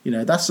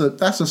 That's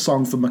a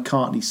song for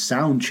McCartney's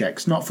sound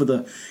checks, not for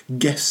the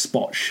guest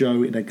spot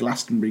show in a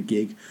Glastonbury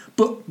gig.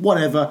 But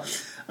whatever.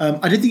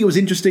 I did think it was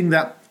interesting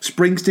that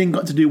Springsteen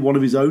got to do one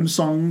of his own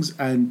songs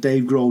and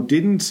Dave Grohl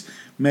didn't.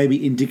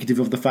 Maybe indicative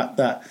of the fact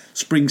that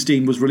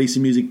Springsteen was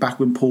releasing music back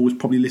when Paul was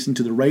probably listening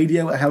to the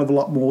radio a hell of a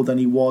lot more than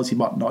he was. He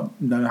might not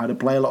know how to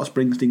play a lot of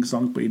Springsteen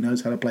songs, but he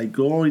knows how to play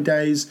Glory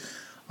Days.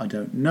 I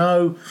don't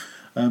know.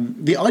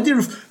 The idea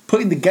of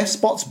putting the guest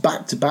spots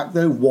back to back,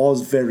 though,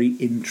 was very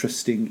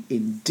interesting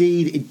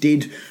indeed. It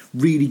did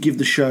really give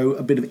the show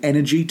a bit of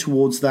energy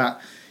towards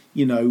that,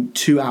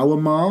 2-hour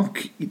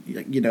mark.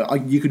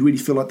 You could really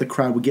feel like the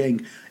crowd were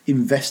getting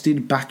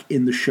invested back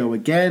in the show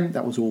again.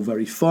 That was all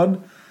very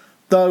fun.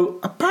 Though,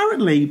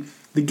 apparently,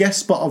 the guest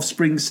spot of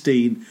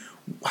Springsteen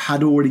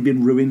had already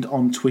been ruined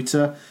on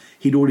Twitter.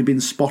 He'd already been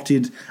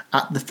spotted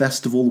at the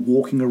festival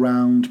walking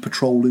around,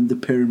 patrolling the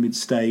pyramid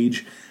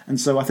stage. And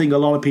so I think a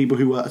lot of people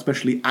who were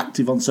especially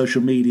active on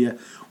social media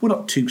were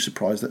not too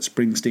surprised that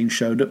Springsteen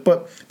showed up.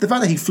 But the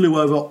fact that he flew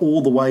over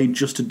all the way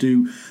just to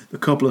do a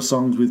couple of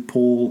songs with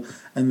Paul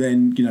and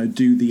then,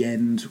 do the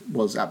end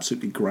was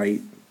absolutely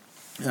great.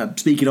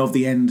 Speaking of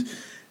the end,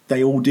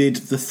 they all did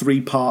the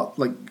 3-part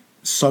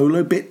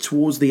solo bit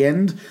towards the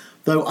end.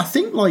 Though I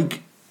think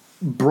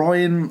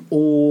Brian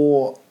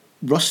or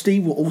Rusty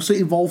were also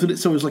involved in it,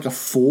 so it was like a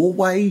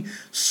 4-way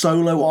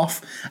solo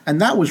off, and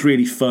that was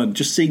really fun.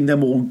 Just seeing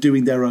them all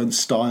doing their own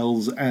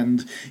styles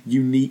and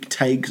unique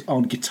takes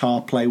on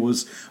guitar play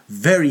was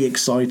very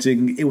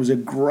exciting. It was a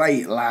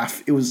great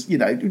laugh. It was,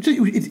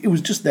 it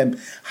was just them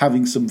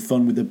having some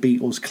fun with the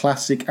Beatles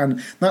classic,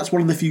 and that's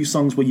one of the few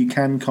songs where you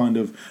can kind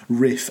of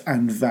riff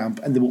and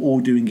vamp, and they were all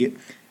doing it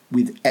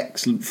with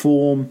excellent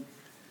form.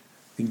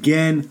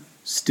 Again,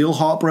 still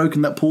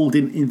heartbroken that Paul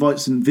didn't invite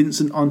St.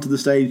 Vincent onto the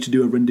stage to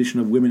do a rendition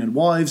of Women and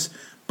Wives,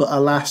 but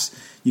alas,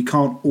 you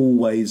can't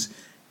always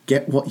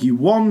get what you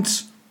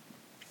want.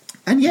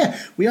 And yeah,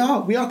 we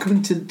are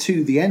coming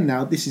to the end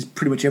now. This is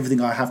pretty much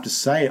everything I have to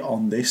say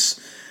on this.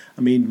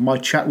 I mean, my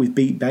chat with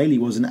Beat Bailey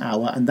was an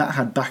hour, and that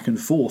had back and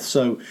forth,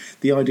 so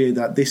the idea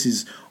that this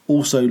is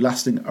also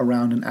lasting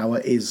around an hour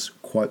is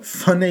quite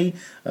funny,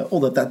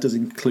 although that does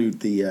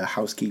include the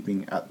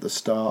housekeeping at the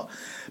start.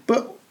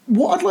 But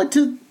what I'd like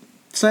to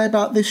say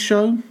about this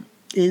show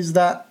is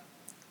that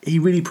he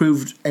really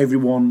proved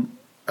everyone,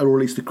 or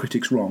at least the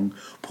critics, wrong.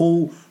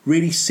 Paul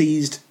really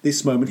seized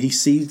this moment, he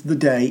seized the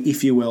day,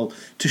 if you will,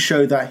 to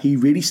show that he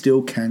really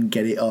still can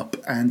get it up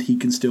and he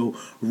can still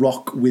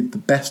rock with the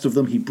best of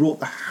them. He brought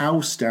the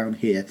house down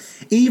here.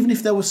 Even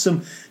if there was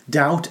some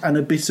doubt and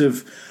a bit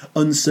of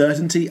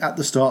uncertainty at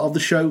the start of the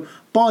show,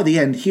 by the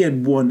end he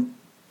had won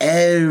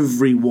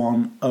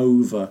everyone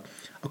over.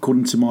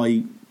 According to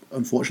my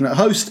unfortunate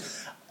host,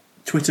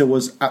 Twitter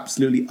was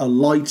absolutely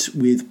alight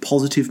with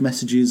positive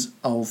messages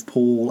of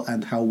Paul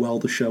and how well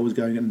the show was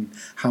going and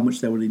how much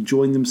they were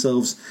enjoying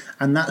themselves.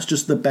 And that's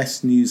just the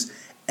best news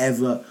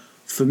ever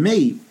for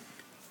me.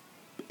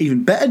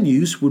 Even better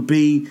news would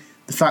be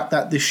the fact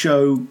that this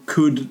show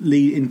could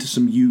lead into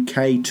some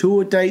UK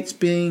tour dates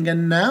being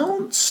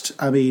announced.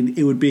 I mean,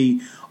 it would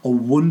be a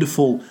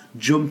wonderful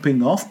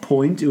jumping off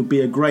point. It would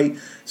be a great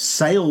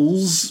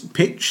sales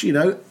pitch,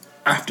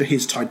 after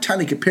his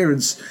Titanic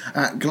appearance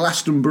at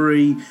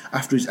Glastonbury,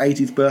 after his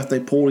 80th birthday,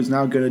 Paul is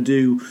now going to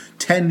do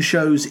 10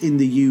 shows in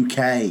the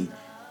UK.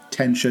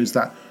 10 shows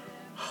that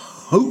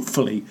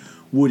hopefully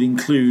would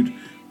include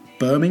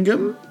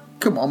Birmingham.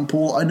 Come on,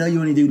 Paul, I know you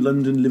only do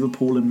London,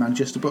 Liverpool and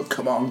Manchester, but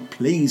come on,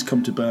 please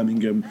come to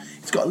Birmingham.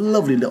 It's got a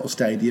lovely little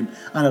stadium,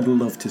 and I'd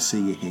love to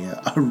see you here.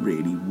 I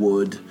really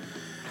would.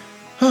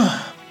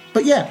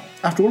 But yeah,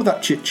 after all of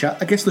that chit-chat,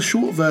 I guess the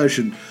short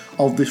version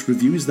of this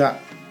review is that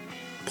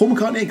Paul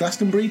McCartney at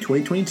Glastonbury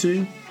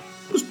 2022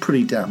 was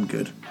pretty damn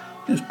good.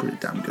 It was pretty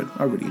damn good.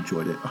 I really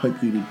enjoyed it. I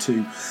hope you did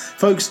too.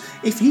 Folks,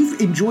 if you've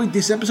enjoyed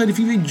this episode, if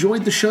you've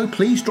enjoyed the show,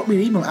 please drop me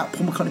an email at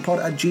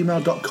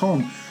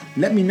paulmccartneypod@gmail.com.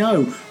 Let me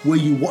know, were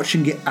you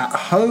watching it at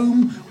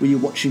home? Were you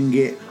watching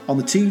it on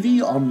the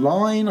TV,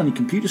 online, on your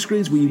computer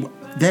screens? Were you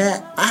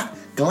there at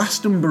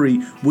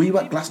Glastonbury? Were you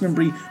at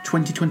Glastonbury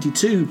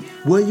 2022?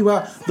 Were you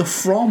at the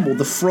From or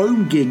the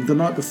Frome gig the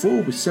night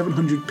before with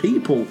 700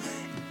 people?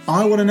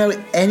 I want to know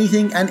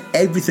anything and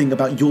everything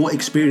about your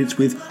experience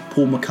with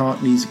Paul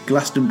McCartney's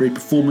Glastonbury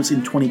performance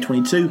in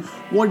 2022.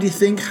 What did you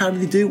think? How did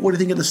he do? What do you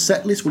think of the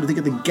set list? What do you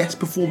think of the guest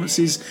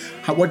performances?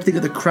 What do you think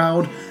of the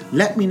crowd?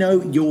 Let me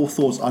know your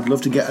thoughts. I'd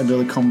love to get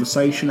another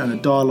conversation and a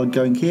dialogue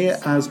going here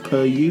as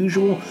per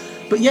usual.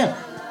 But yeah,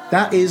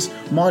 that is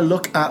my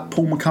look at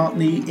Paul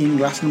McCartney in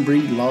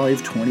Glastonbury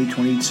Live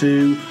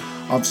 2022.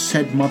 I've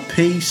said my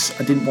piece.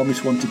 I didn't want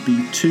this one to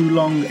be too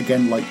long,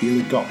 again, like the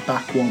other Got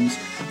Back ones.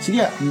 So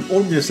yeah, all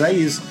I'm going to say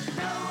is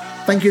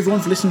thank you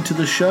everyone for listening to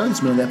the show. This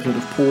has been another episode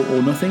of Paul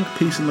or Nothing.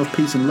 Peace and love,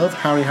 peace and love.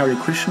 Hare Hare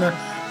Krishna.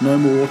 No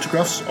more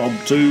autographs. I'm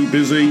too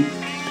busy.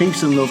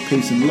 Peace and love,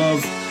 peace and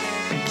love.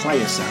 Play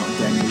us out,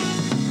 Daniel.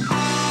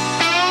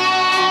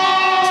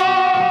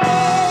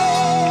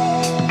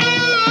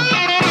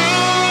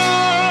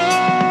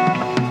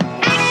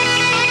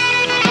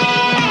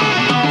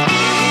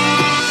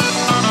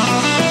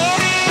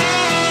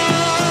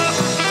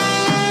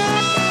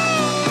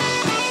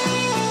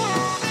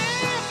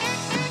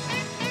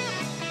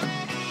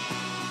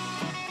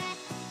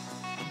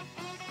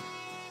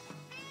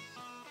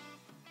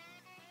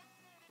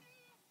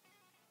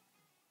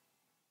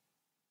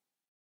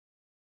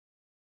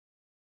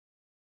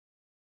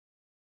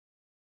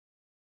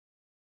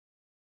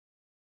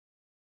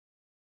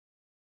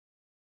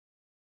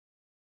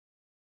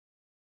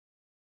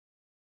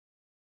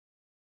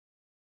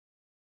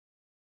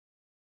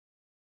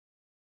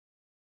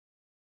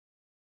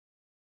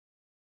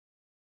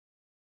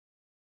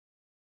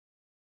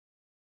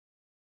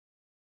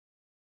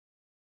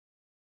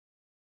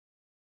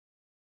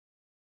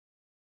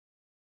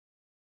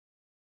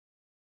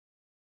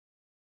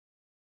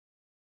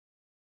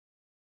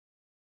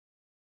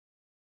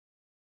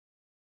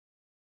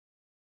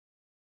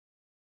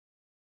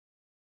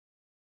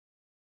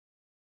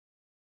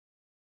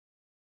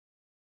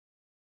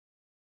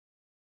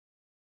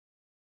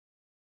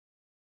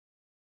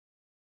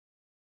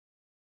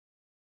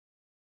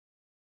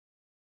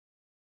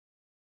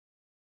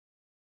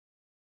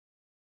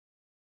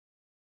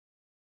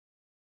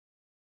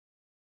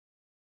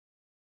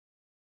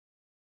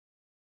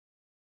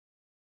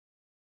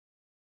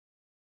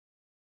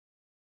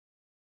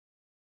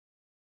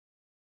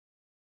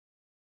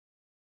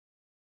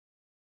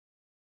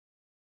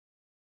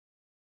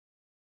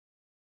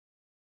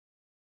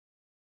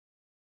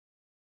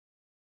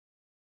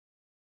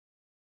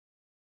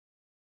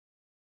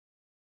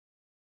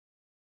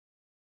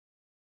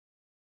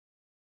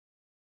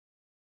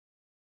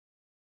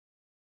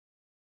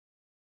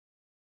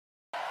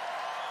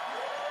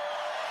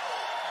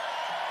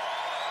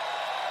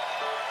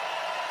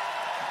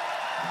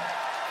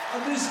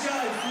 And this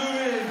guy flew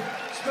in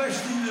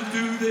especially to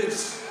do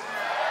this.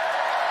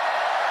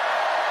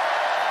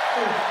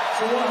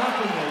 So what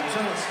happened then?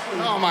 Tell us.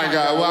 Oh my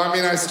God! Well, I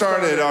mean, I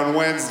started on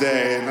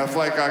Wednesday, and the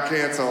flight got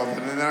canceled,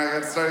 and then I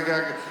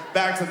got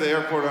back to the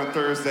airport on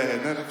Thursday,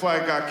 and then the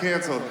flight got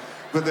canceled.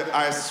 But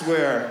I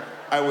swear,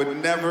 I would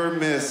never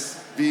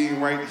miss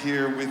being right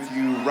here with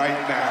you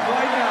right now.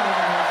 Right now,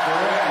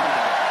 man.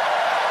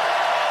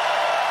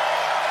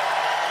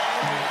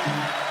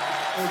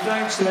 Well,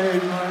 thanks,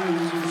 Dave,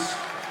 man. It was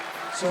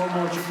so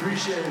much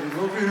appreciated.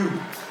 Love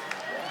you.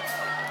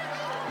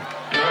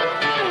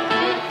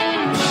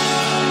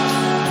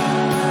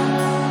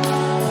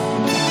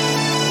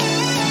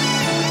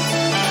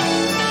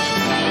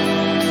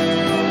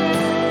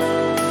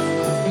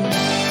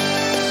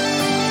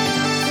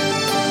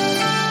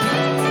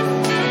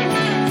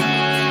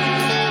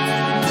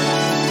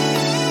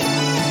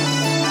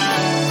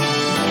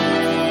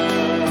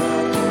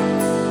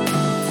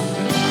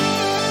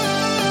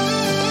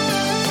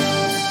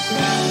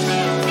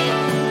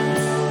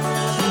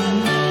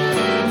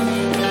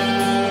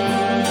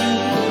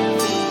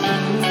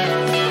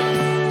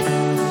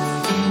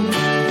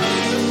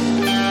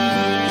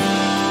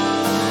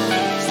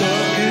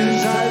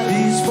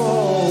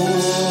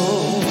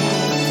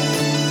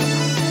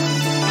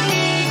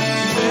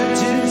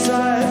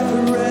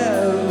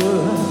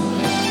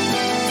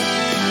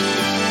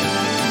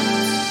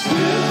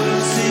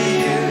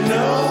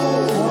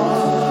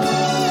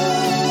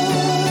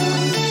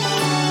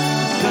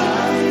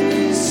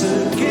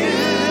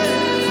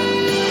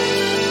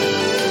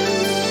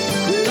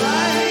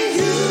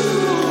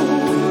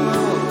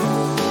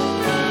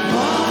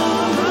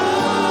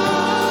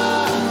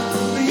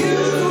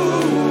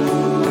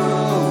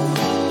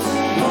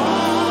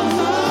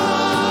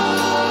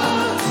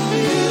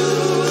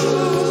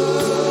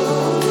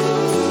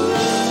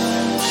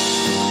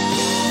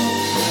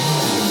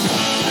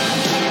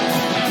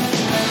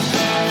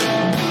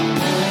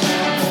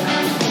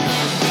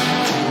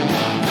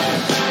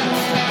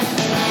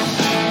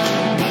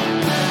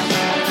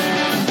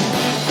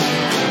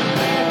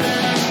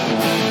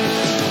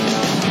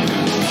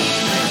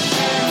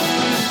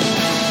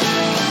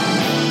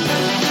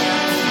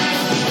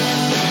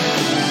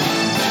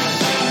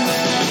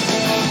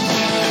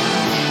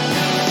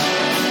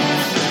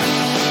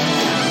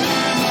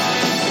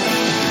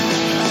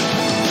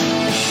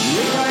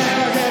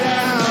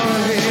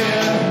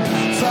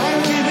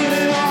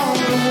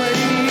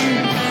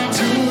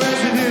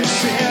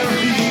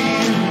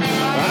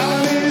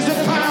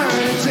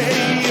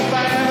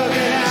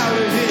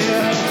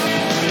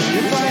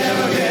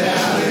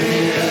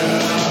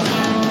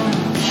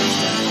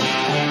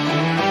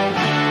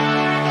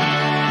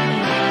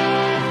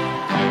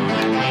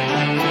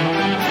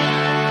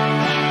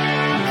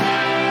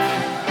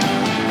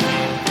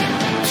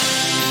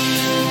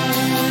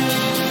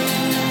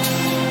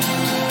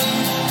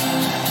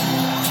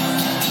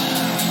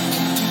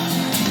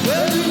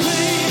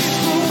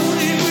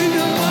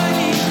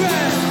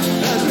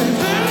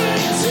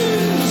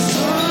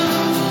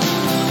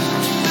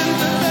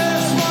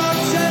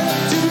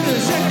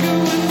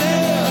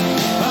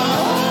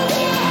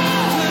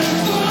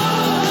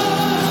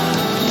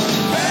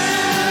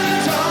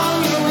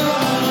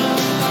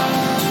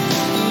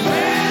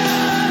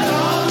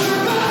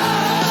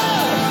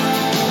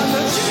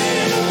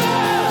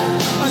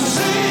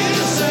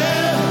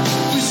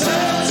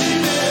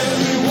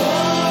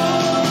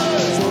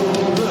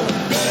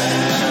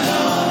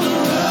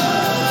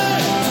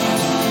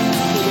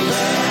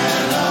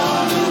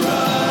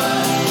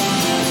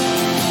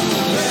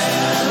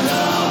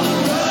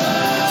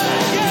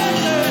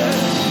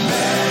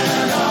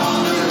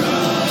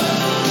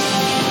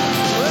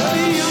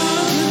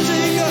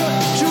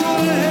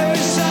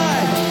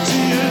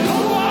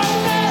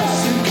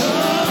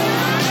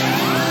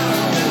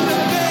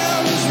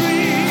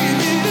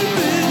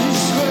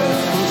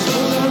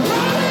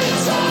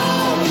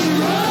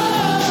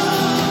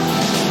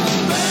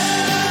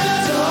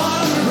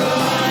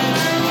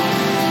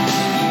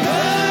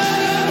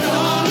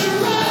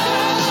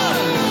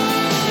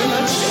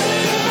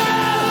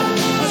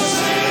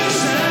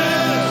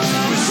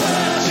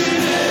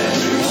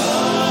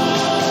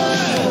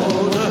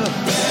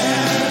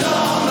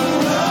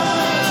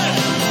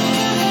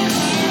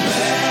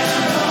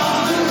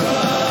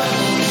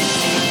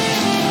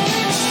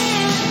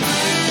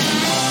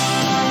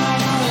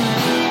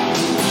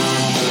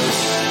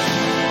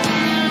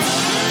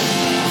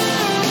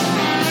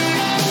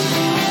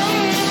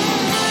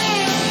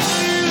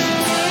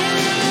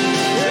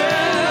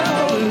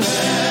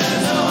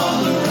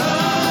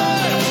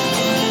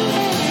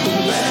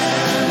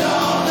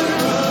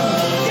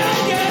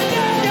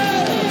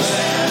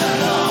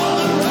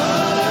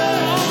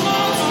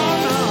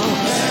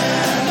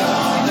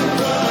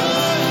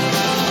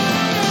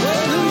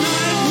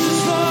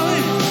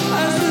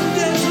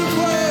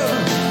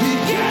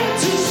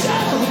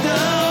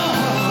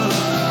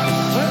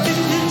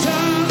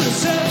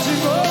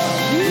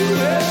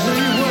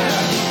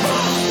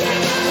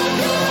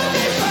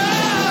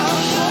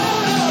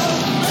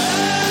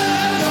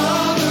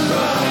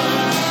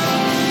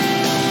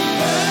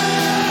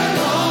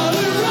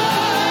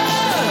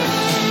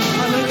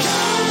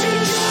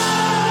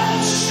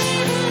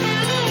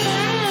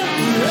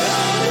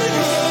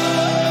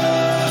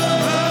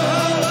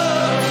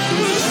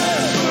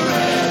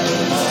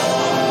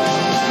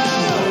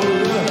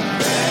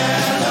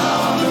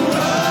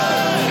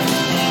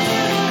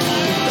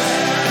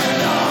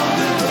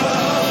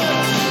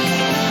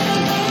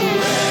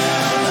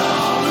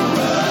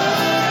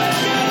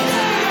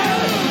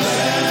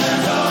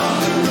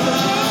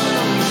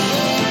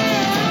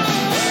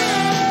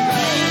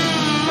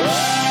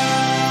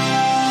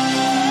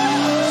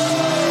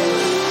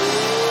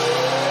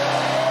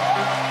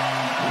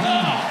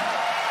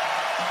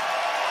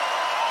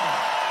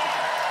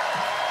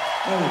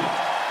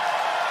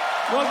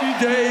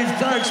 Dave.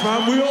 Thanks,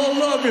 man. We all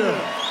love you.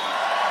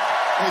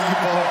 Thank you,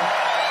 Paul.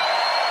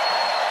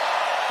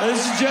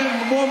 Ladies and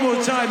gentlemen, one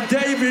more time,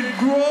 David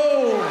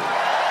Grohl.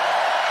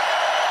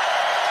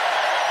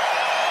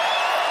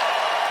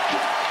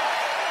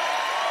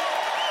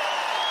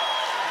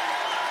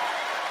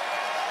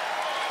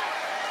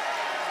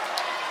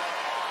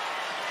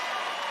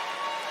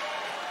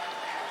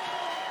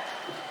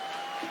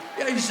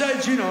 Yeah, he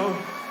said,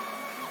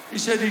 he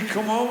said he'd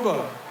come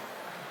over.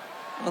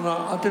 And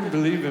I didn't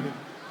believe him.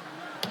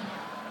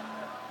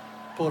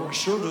 But I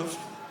should have.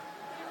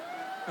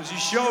 Because he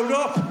showed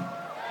up.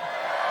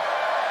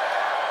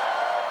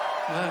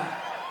 Yeah.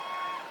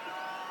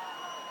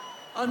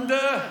 And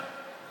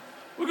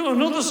we've got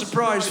another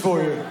surprise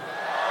for you.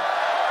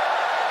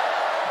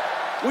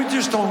 We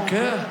just don't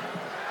care.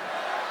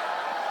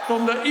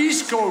 From the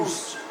East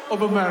Coast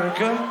of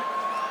America,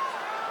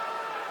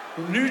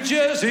 from New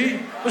Jersey,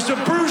 Mr.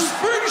 Bruce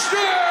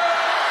Springsteen!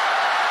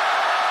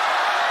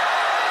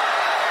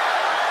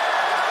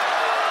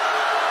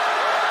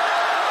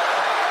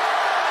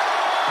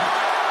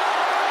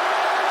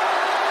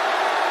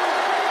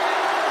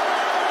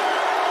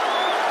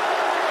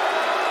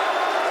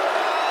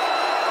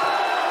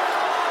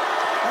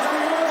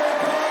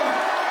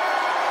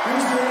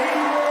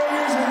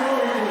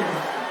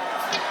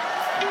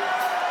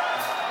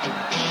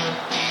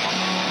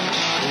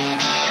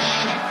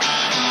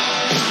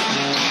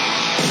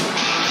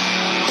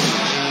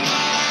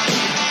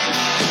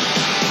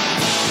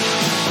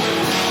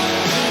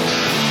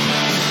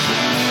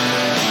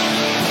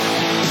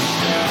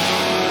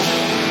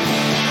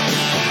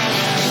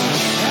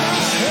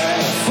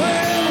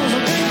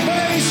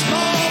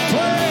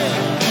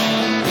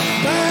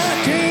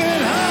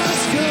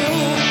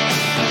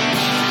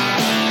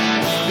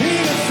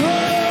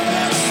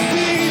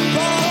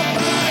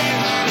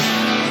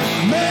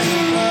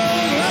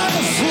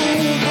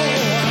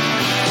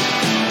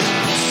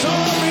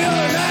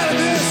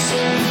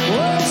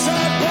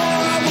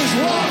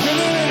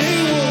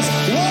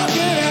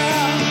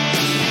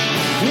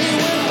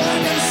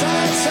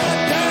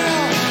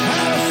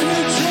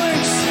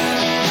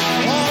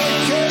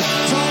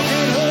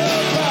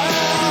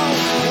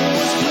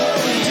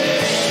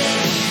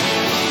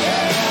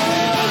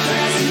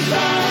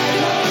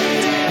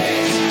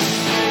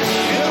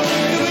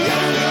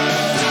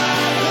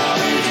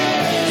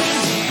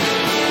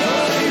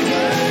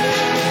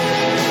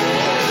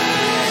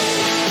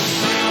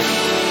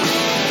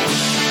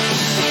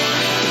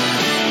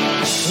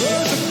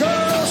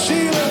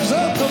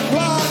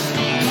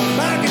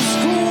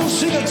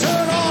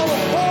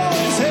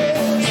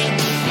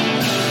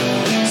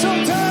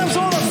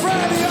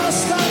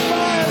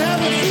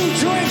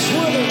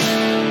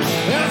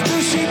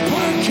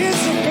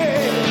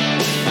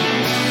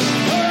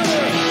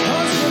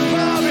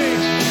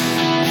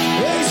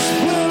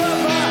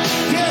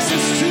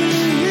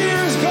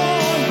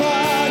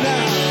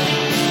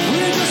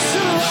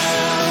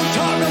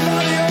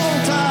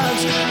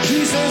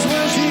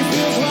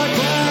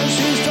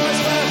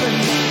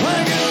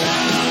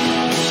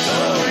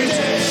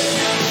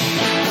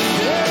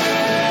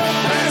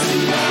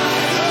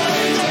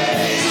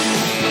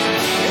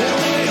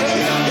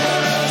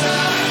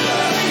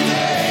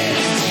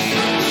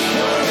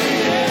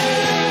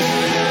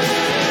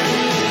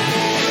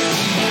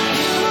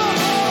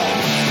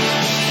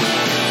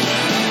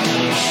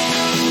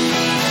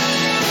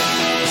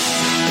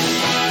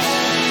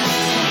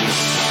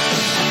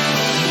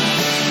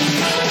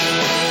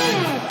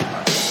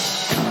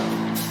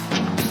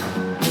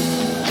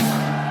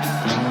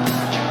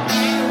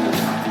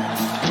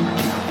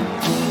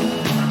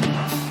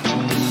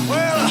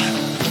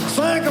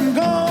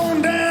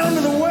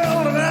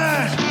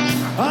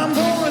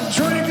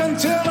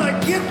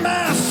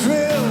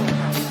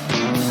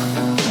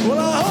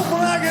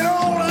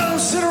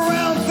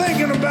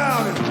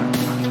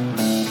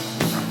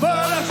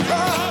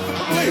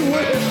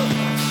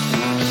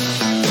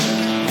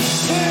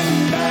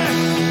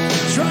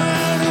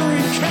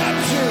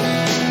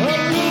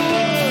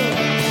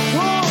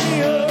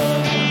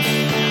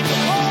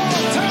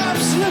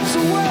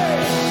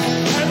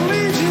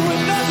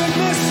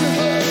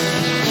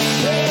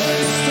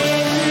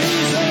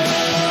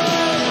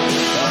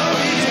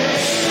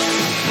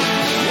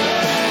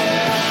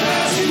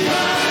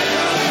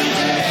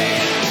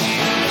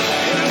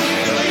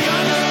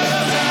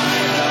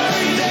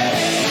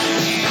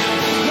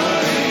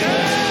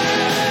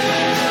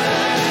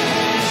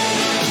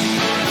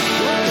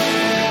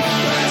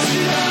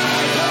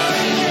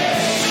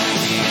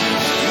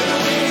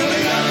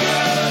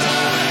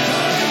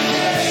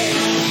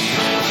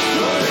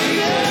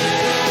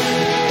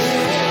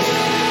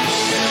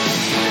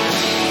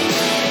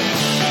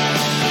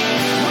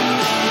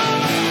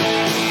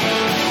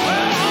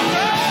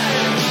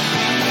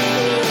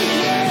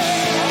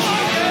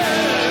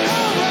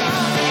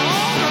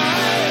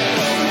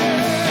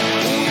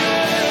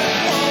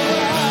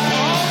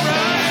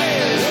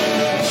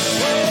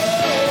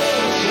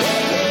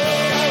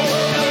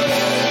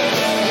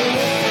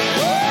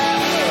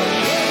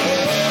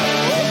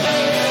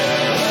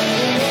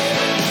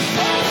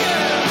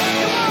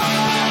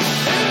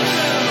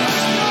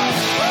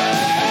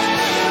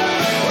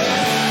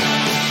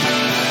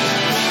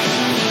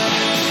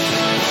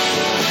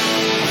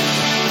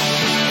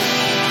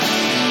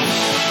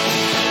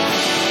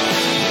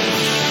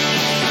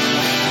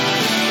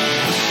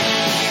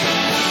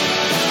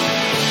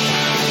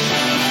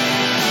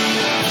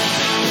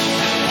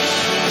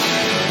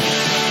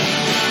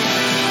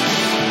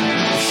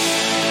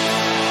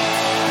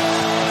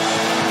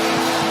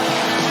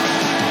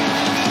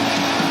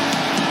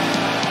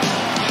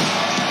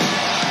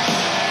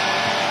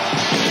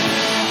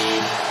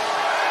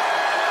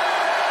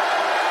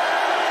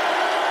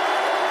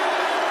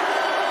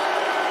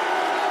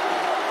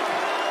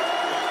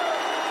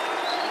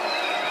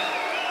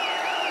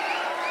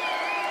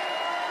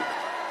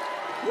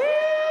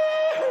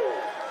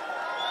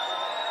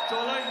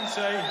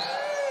 say,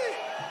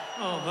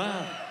 oh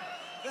man.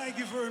 Thank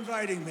you for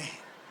inviting me.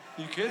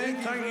 You kidding?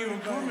 Thank you for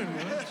coming,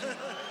 man.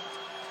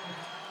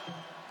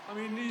 I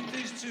mean,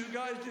 these two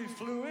guys, they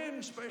flew in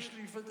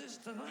especially for this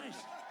tonight.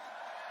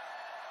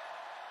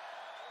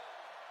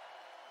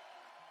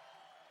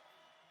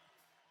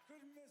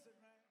 Couldn't miss it,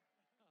 man.